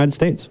of the United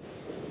States.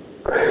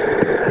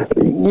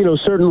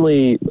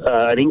 Certainly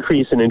an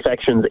increase in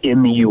infections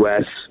in the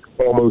U.S.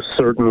 almost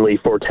certainly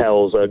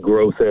foretells a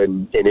growth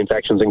in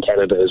infections in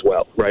Canada as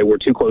well, right? We're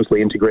too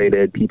closely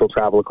integrated. People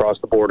travel across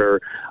the border.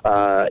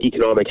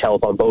 Economic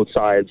health on both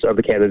sides of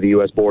the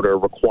Canada-U.S. border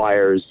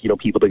requires,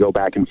 people to go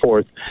back and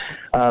forth.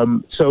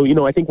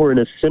 So, I think we're in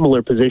a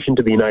similar position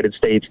to the United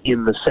States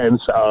in the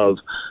sense of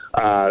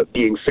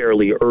being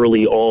fairly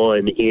early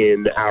on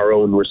in our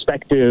own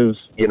respective,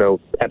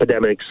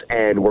 epidemics,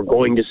 and we're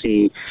going to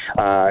see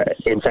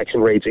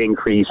infection rates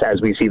increase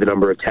as we see the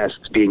number of tests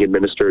being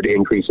administered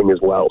increasing as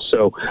well.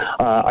 So,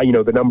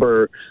 the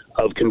number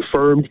of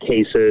confirmed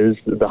cases,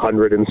 the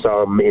 100 and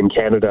some in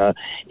Canada,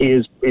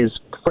 is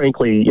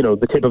frankly,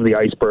 the tip of the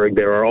iceberg.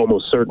 There are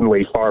almost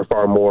certainly far,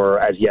 far more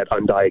as yet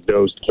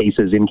undiagnosed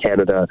cases in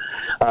Canada.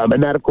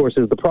 And that, of course,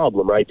 is the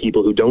problem, right?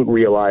 People who don't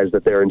realize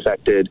that they're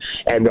infected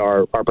and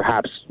are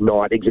perhaps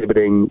not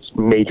exhibiting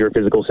major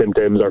physical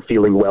symptoms, are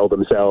feeling well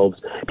themselves,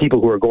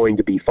 people who are going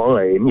to be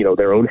fine,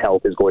 their own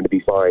health is going to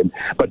be fine,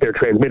 but they're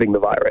transmitting the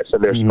virus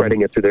and they're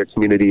spreading it through their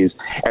communities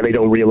and they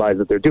don't realize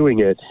that they're doing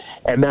it.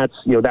 And that's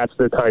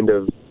the kind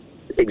of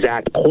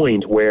exact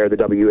point where the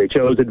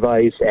WHO's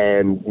advice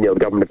and the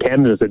government of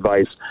Canada's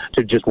advice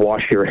to just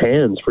wash your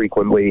hands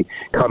frequently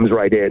comes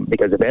right in,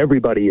 because if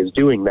everybody is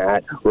doing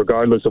that,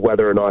 regardless of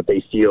whether or not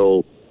they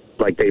feel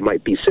like they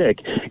might be sick,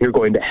 you're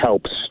going to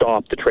help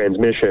stop the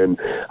transmission.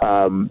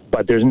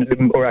 But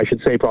I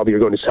should say probably you're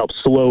going to help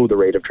slow the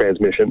rate of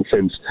transmission,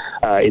 since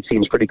it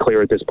seems pretty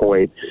clear at this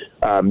point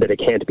that it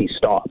can't be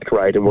stopped,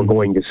 right? And we're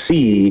going to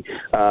see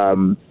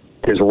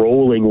this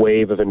rolling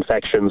wave of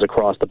infections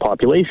across the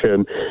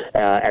population,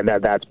 and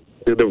that's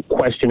the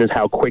question is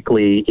how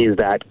quickly is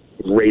that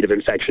rate of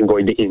infection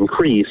going to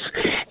increase,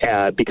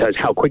 because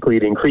how quickly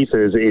it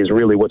increases is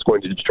really what's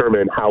going to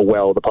determine how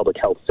well the public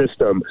health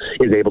system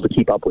is able to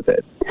keep up with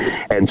it.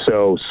 And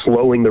so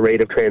slowing the rate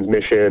of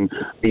transmission,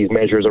 these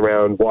measures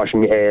around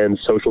washing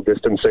hands, social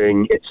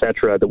distancing,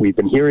 etc., that we've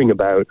been hearing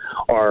about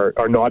are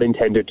not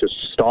intended to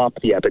stop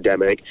the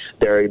epidemic.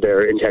 They're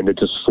intended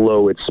to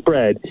slow its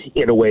spread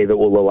in a way that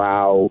will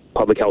allow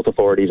public health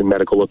authorities and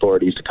medical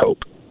authorities to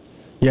cope.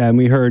 Yeah, and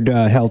we heard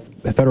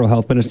Federal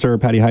Health Minister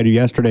Patty Hajdu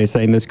yesterday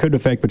saying this could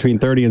affect between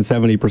 30 and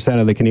 70%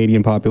 of the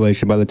Canadian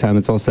population by the time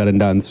it's all said and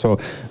done. So,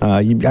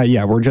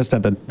 we're just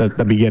at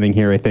the beginning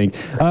here, I think.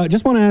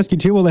 Just want to ask you,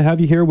 too, while I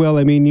have you here, Will,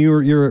 I mean,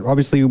 you're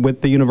obviously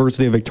with the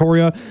University of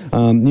Victoria.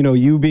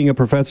 You being a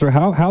professor,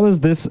 how has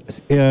this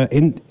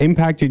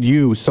impacted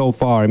you so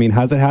far? I mean,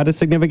 has it had a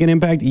significant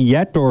impact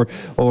yet, or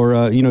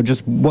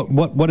just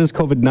what has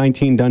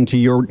COVID-19 done to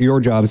your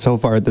job so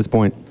far at this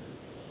point?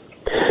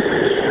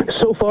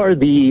 So far,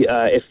 the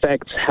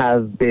effects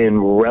have been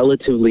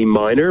relatively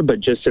minor, but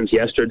just since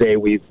yesterday,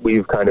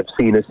 we've kind of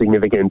seen a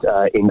significant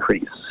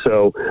increase.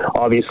 So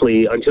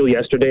obviously, until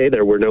yesterday,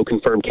 there were no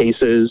confirmed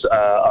cases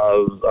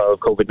of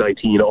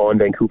COVID-19 on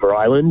Vancouver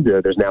Island.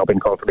 There's now been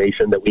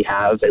confirmation that we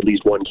have at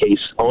least one case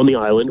on the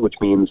island, which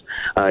means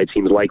it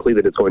seems likely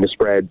that it's going to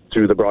spread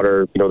through the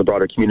broader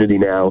community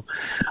now.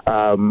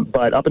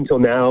 But up until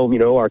now,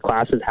 our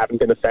classes haven't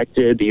been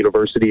affected. The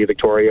University of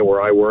Victoria,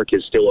 where I work,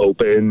 is still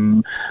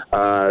open.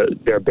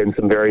 There have been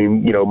some very,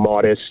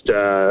 modest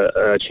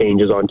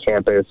changes on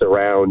campus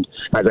around,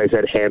 as I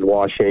said, hand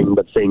washing,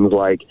 but things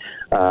like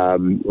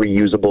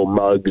reusable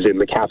mugs in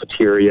the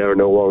cafeteria are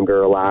no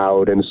longer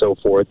allowed, and so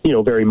forth.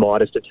 Very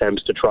modest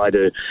attempts to try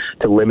to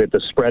limit the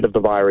spread of the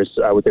virus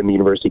within the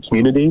university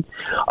community.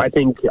 I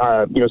think,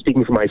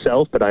 speaking for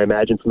myself, but I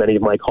imagine for many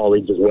of my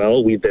colleagues as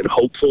well, we've been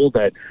hopeful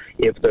that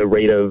if the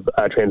rate of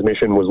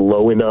transmission was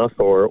low enough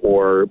or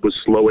was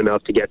slow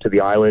enough to get to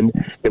the island,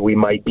 that we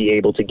might be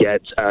able to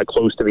get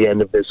close to the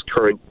end of this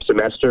current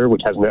semester,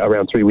 which has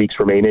around 3 weeks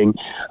remaining,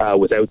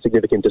 without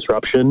significant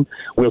disruption.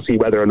 We'll see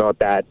whether or not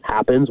that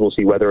happens. We'll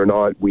see whether or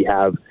not we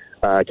have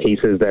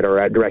cases that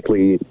are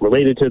directly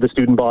related to the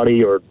student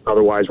body or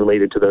otherwise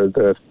related to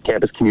the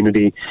campus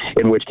community,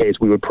 in which case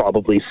we would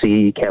probably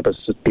see campus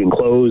being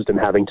closed and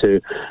having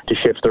to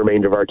shift the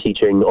remainder of our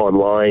teaching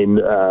online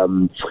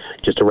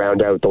just to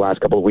round out the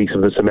last couple of weeks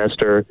of the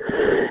semester.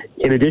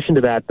 In addition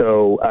to that,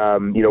 though,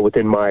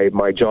 within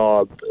my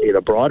job in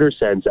a broader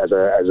sense as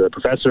a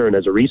professor and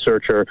as a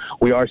researcher,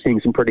 we are seeing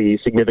some pretty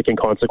significant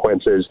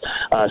consequences.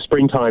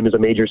 Springtime is a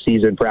major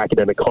season for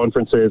academic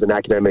conferences and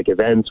academic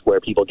events where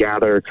people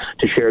gather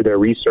to share their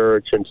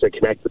research and to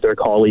connect with their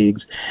colleagues.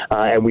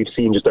 And we've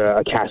seen just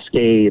a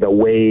cascade, a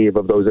wave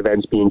of those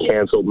events being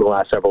canceled in the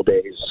last several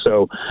days.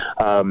 So,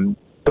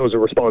 those are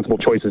responsible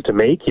choices to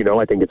make.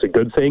 I think it's a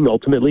good thing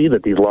ultimately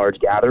that these large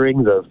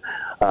gatherings of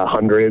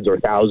hundreds or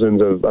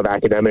thousands of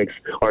academics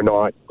are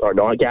not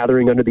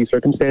gathering under these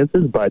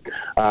circumstances. But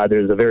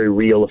there's a very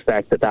real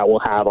effect that will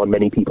have on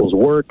many people's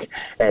work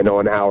and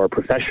on our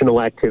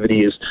professional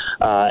activities,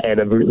 and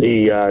a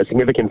really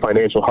significant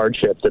financial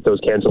hardship that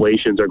those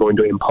cancellations are going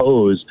to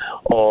impose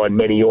on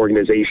many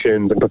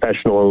organizations and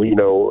professional,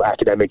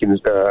 academic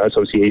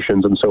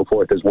associations and so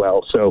forth as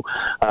well. So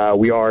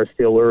we are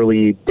still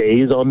early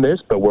days on this,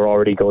 but we're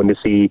already going to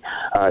see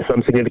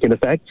some significant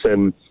effects.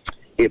 And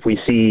if we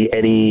see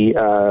any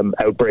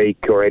outbreak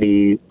or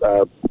any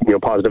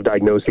positive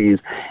diagnoses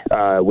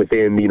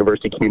within the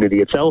university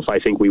community itself, I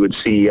think we would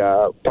see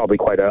probably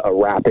quite a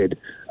rapid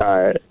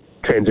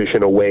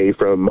transition away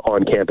from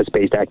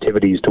on-campus-based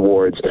activities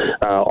towards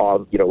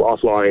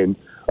offline,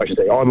 I should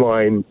say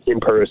online,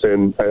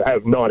 in-person,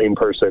 not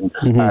in-person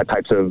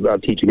types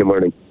of teaching and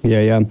learning.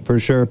 Yeah, for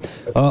sure.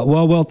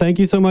 Well, thank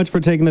you so much for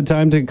taking the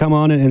time to come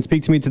on and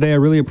speak to me today. I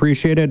really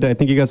appreciate it. I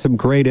think you got some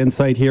great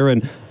insight here,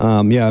 and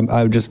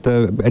I just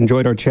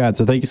enjoyed our chat.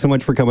 So thank you so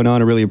much for coming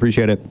on. I really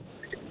appreciate it.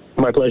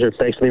 My pleasure.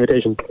 Thanks for the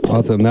invitation.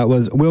 Awesome. That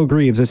was Will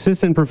Greaves,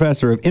 Assistant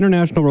Professor of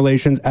International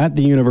Relations at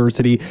the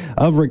University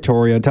of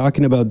Victoria,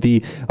 talking about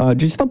the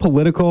just the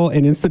political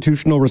and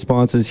institutional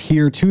responses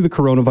here to the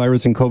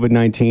coronavirus and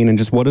COVID-19 and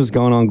just what has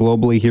gone on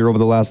globally here over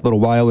the last little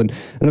while. And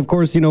of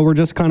course, we're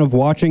just kind of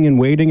watching and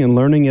waiting and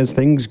learning as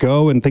things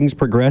go and things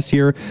progress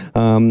here.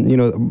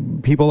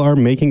 People are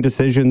making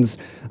decisions,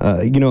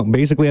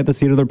 basically at the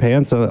seat of their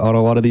pants on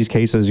a lot of these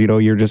cases.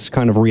 You're just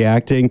kind of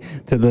reacting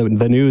to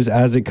the news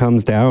as it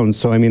comes down.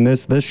 So, I mean,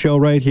 this show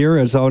right here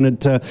is on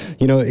it,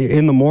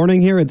 in the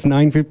morning here. It's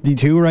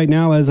 9:52 right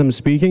now as I'm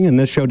speaking, and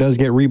this show does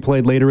get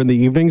replayed later in the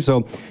evening.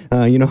 So,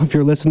 if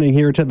you're listening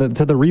here to the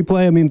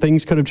replay, I mean,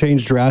 things could have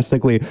changed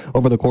drastically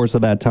over the course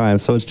of that time.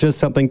 So it's just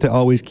something to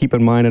always keep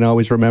in mind and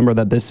always remember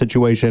that this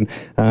situation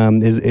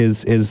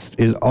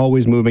is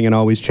always moving and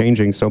always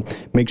changing. So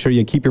make sure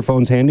you keep your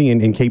phones handy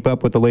and keep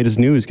up with the latest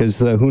news, because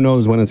who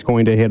knows when it's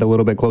going to hit a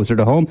little bit closer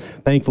to home.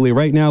 Thankfully,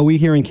 right now, we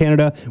here in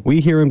Canada, we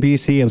here in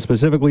BC, and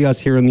specifically us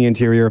here in the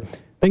interior,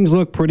 things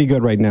look pretty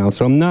good right now.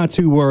 So I'm not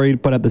too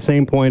worried, but at the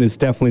same point, it's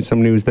definitely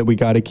some news that we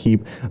got to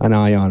keep an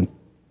eye on.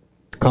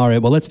 All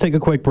right, well, let's take a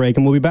quick break,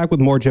 and we'll be back with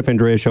more Jeff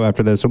Andrea Show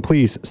after this, so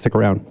please stick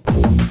around.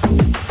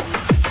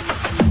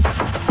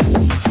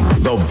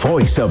 The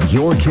voice of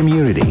your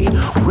community,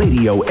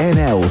 Radio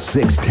NL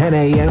 610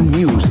 AM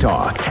News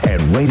Talk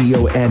and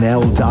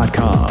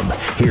RadioNL.com.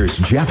 Here's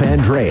Jeff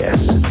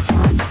Andreas.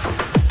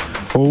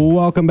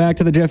 Welcome back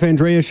to the Jeff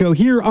Andrea Show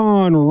here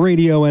on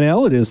Radio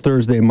NL. It is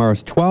Thursday,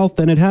 March 12th,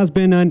 and it has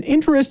been an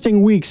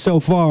interesting week so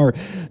far,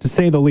 to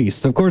say the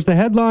least. Of course, the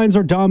headlines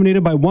are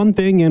dominated by one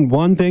thing and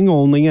one thing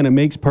only, and it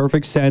makes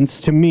perfect sense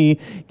to me,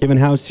 given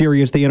how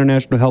serious the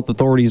international health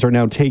authorities are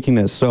now taking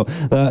this. So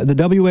the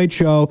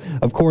WHO,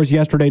 of course,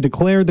 yesterday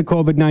declared the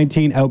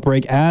COVID-19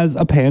 outbreak as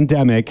a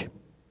pandemic.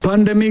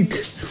 Pandemic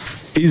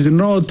is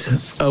not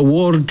a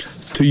word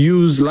to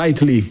use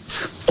lightly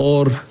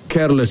or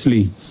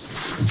carelessly.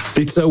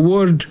 It's a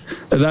word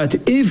that,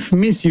 if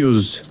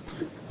misused,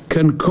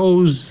 can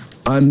cause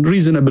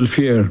unreasonable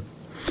fear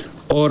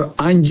or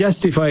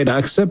unjustified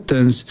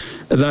acceptance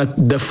that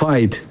the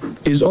fight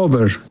is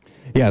over.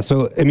 Yeah,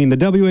 so, I mean, the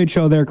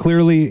WHO there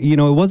clearly,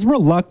 was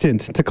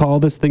reluctant to call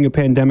this thing a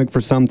pandemic for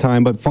some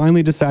time, but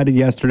finally decided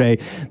yesterday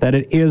that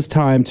it is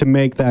time to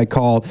make that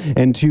call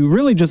and to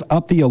really just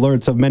up the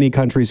alerts of many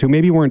countries who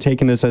maybe weren't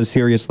taking this as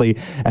seriously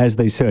as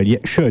they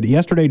should.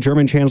 Yesterday,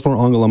 German Chancellor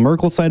Angela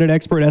Merkel cited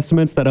expert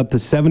estimates that up to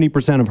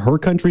 70% of her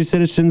country's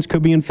citizens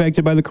could be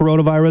infected by the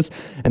coronavirus.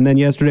 And then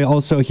yesterday,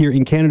 also here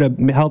in Canada,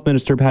 Health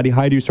Minister Patty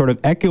Hajdu sort of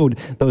echoed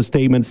those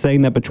statements,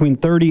 saying that between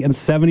 30 and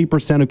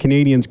 70% of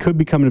Canadians could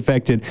become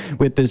infected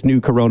with this new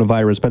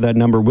coronavirus, but that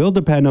number will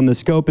depend on the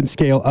scope and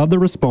scale of the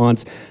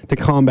response to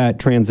combat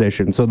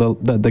transition. So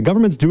the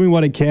government's doing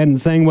what it can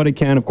and saying what it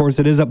can. Of course,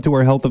 it is up to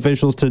our health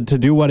officials to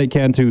do what it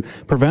can to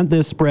prevent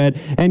this spread.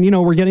 And,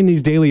 we're getting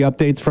these daily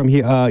updates from,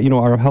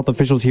 our health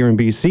officials here in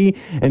BC.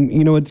 And,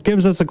 it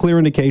gives us a clear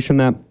indication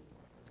that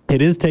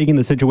it is taking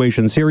the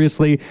situation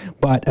seriously,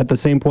 but at the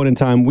same point in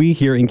time, we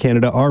here in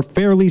Canada are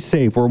fairly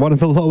safe. We're one of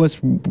the lowest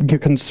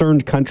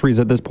concerned countries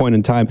at this point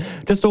in time.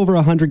 Just over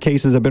 100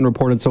 cases have been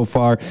reported so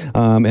far,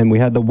 and we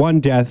had the one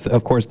death,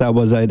 of course, that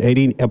was a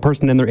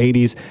person in their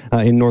 80s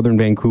in northern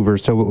Vancouver.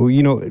 So,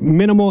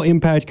 minimal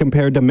impact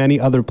compared to many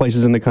other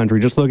places in the country.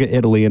 Just look at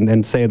Italy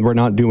and say we're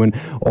not doing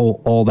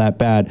all that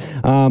bad.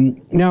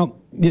 Now,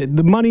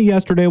 the money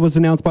yesterday was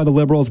announced by the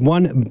Liberals,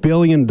 $1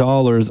 billion, a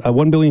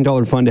 $1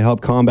 billion fund to help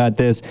combat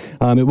this.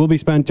 It will be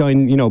spent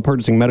on,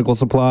 purchasing medical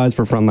supplies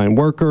for frontline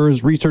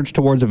workers, research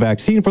towards a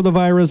vaccine for the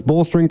virus,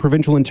 bolstering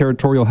provincial and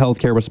territorial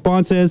healthcare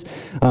responses.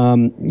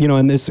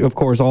 And this, of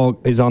course,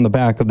 all is on the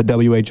back of the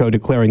WHO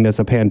declaring this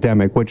a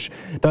pandemic, which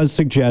does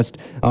suggest,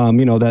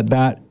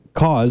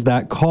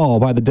 that call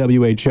by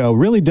the WHO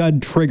really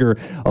did trigger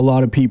a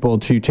lot of people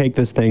to take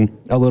this thing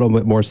a little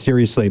bit more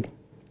seriously.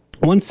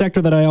 One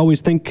sector that I always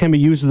think can be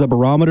used as a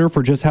barometer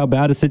for just how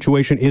bad a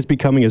situation is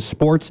becoming is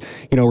sports.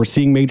 You know, we're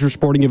seeing major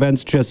sporting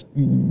events just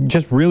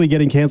really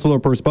getting canceled or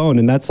postponed,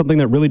 and that's something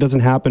that really doesn't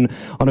happen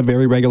on a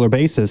very regular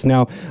basis.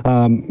 Now,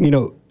 you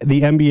know,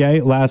 the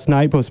NBA last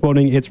night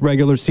postponing its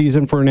regular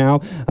season for now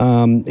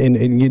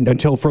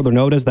until further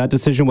notice. That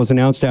decision was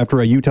announced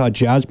after a Utah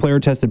Jazz player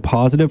tested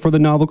positive for the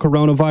novel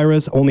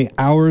coronavirus, only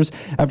hours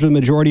after the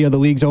majority of the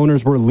league's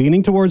owners were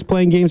leaning towards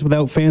playing games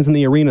without fans in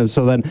the arenas.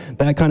 So then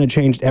that kind of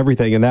changed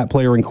everything, and that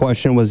player in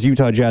question was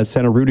Utah Jazz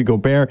center Rudy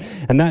Gobert.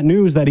 And that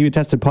news that he had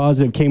tested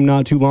positive came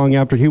not too long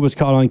after he was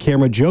caught on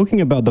camera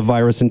joking about the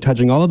virus and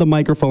touching all of the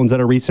microphones at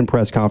a recent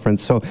press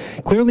conference. So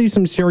clearly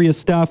some serious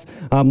stuff.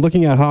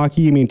 Looking at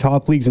hockey, I mean,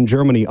 top leagues in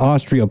Germany,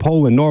 Austria,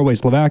 Poland, Norway,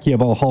 Slovakia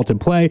have all halted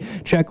play.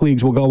 Czech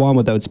leagues will go on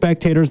without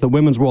spectators. The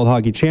Women's World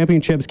Hockey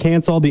Championships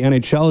canceled. The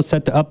NHL is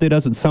set to update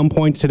us at some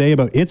point today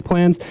about its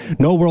plans.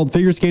 No World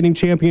Figure Skating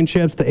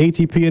Championships. The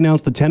ATP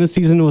announced the tennis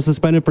season was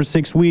suspended for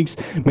 6 weeks.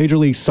 Major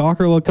League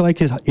Soccer looked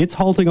like it's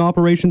halting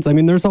operations. I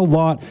mean, there's a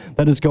lot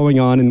that is going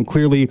on, and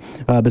clearly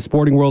the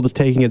sporting world is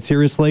taking it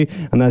seriously,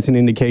 and that's an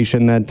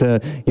indication that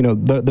you know,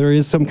 there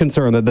is some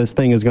concern that this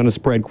thing is going to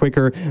spread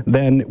quicker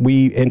than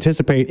we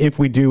anticipate if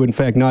we do, in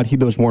fact, not heed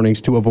those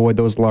warnings to avoid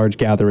those large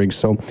gatherings.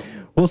 So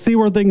we'll see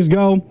where things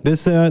go.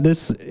 This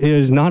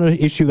is not an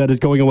issue that is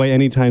going away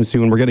anytime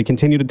soon. We're going to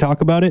continue to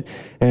talk about it,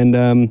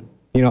 and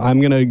you know,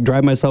 I'm going to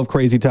drive myself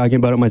crazy talking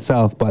about it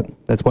myself, but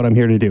that's what I'm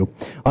here to do.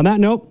 On that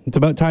note, it's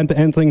about time to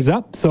end things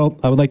up. So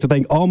I would like to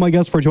thank all my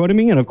guests for joining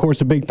me, and of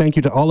course, a big thank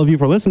you to all of you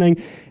for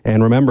listening.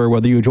 And remember,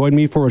 whether you joined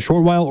me for a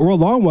short while or a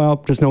long while,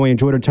 just know I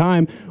enjoyed our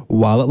time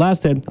while it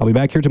lasted. I'll be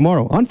back here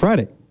tomorrow on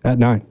Friday at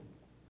 9.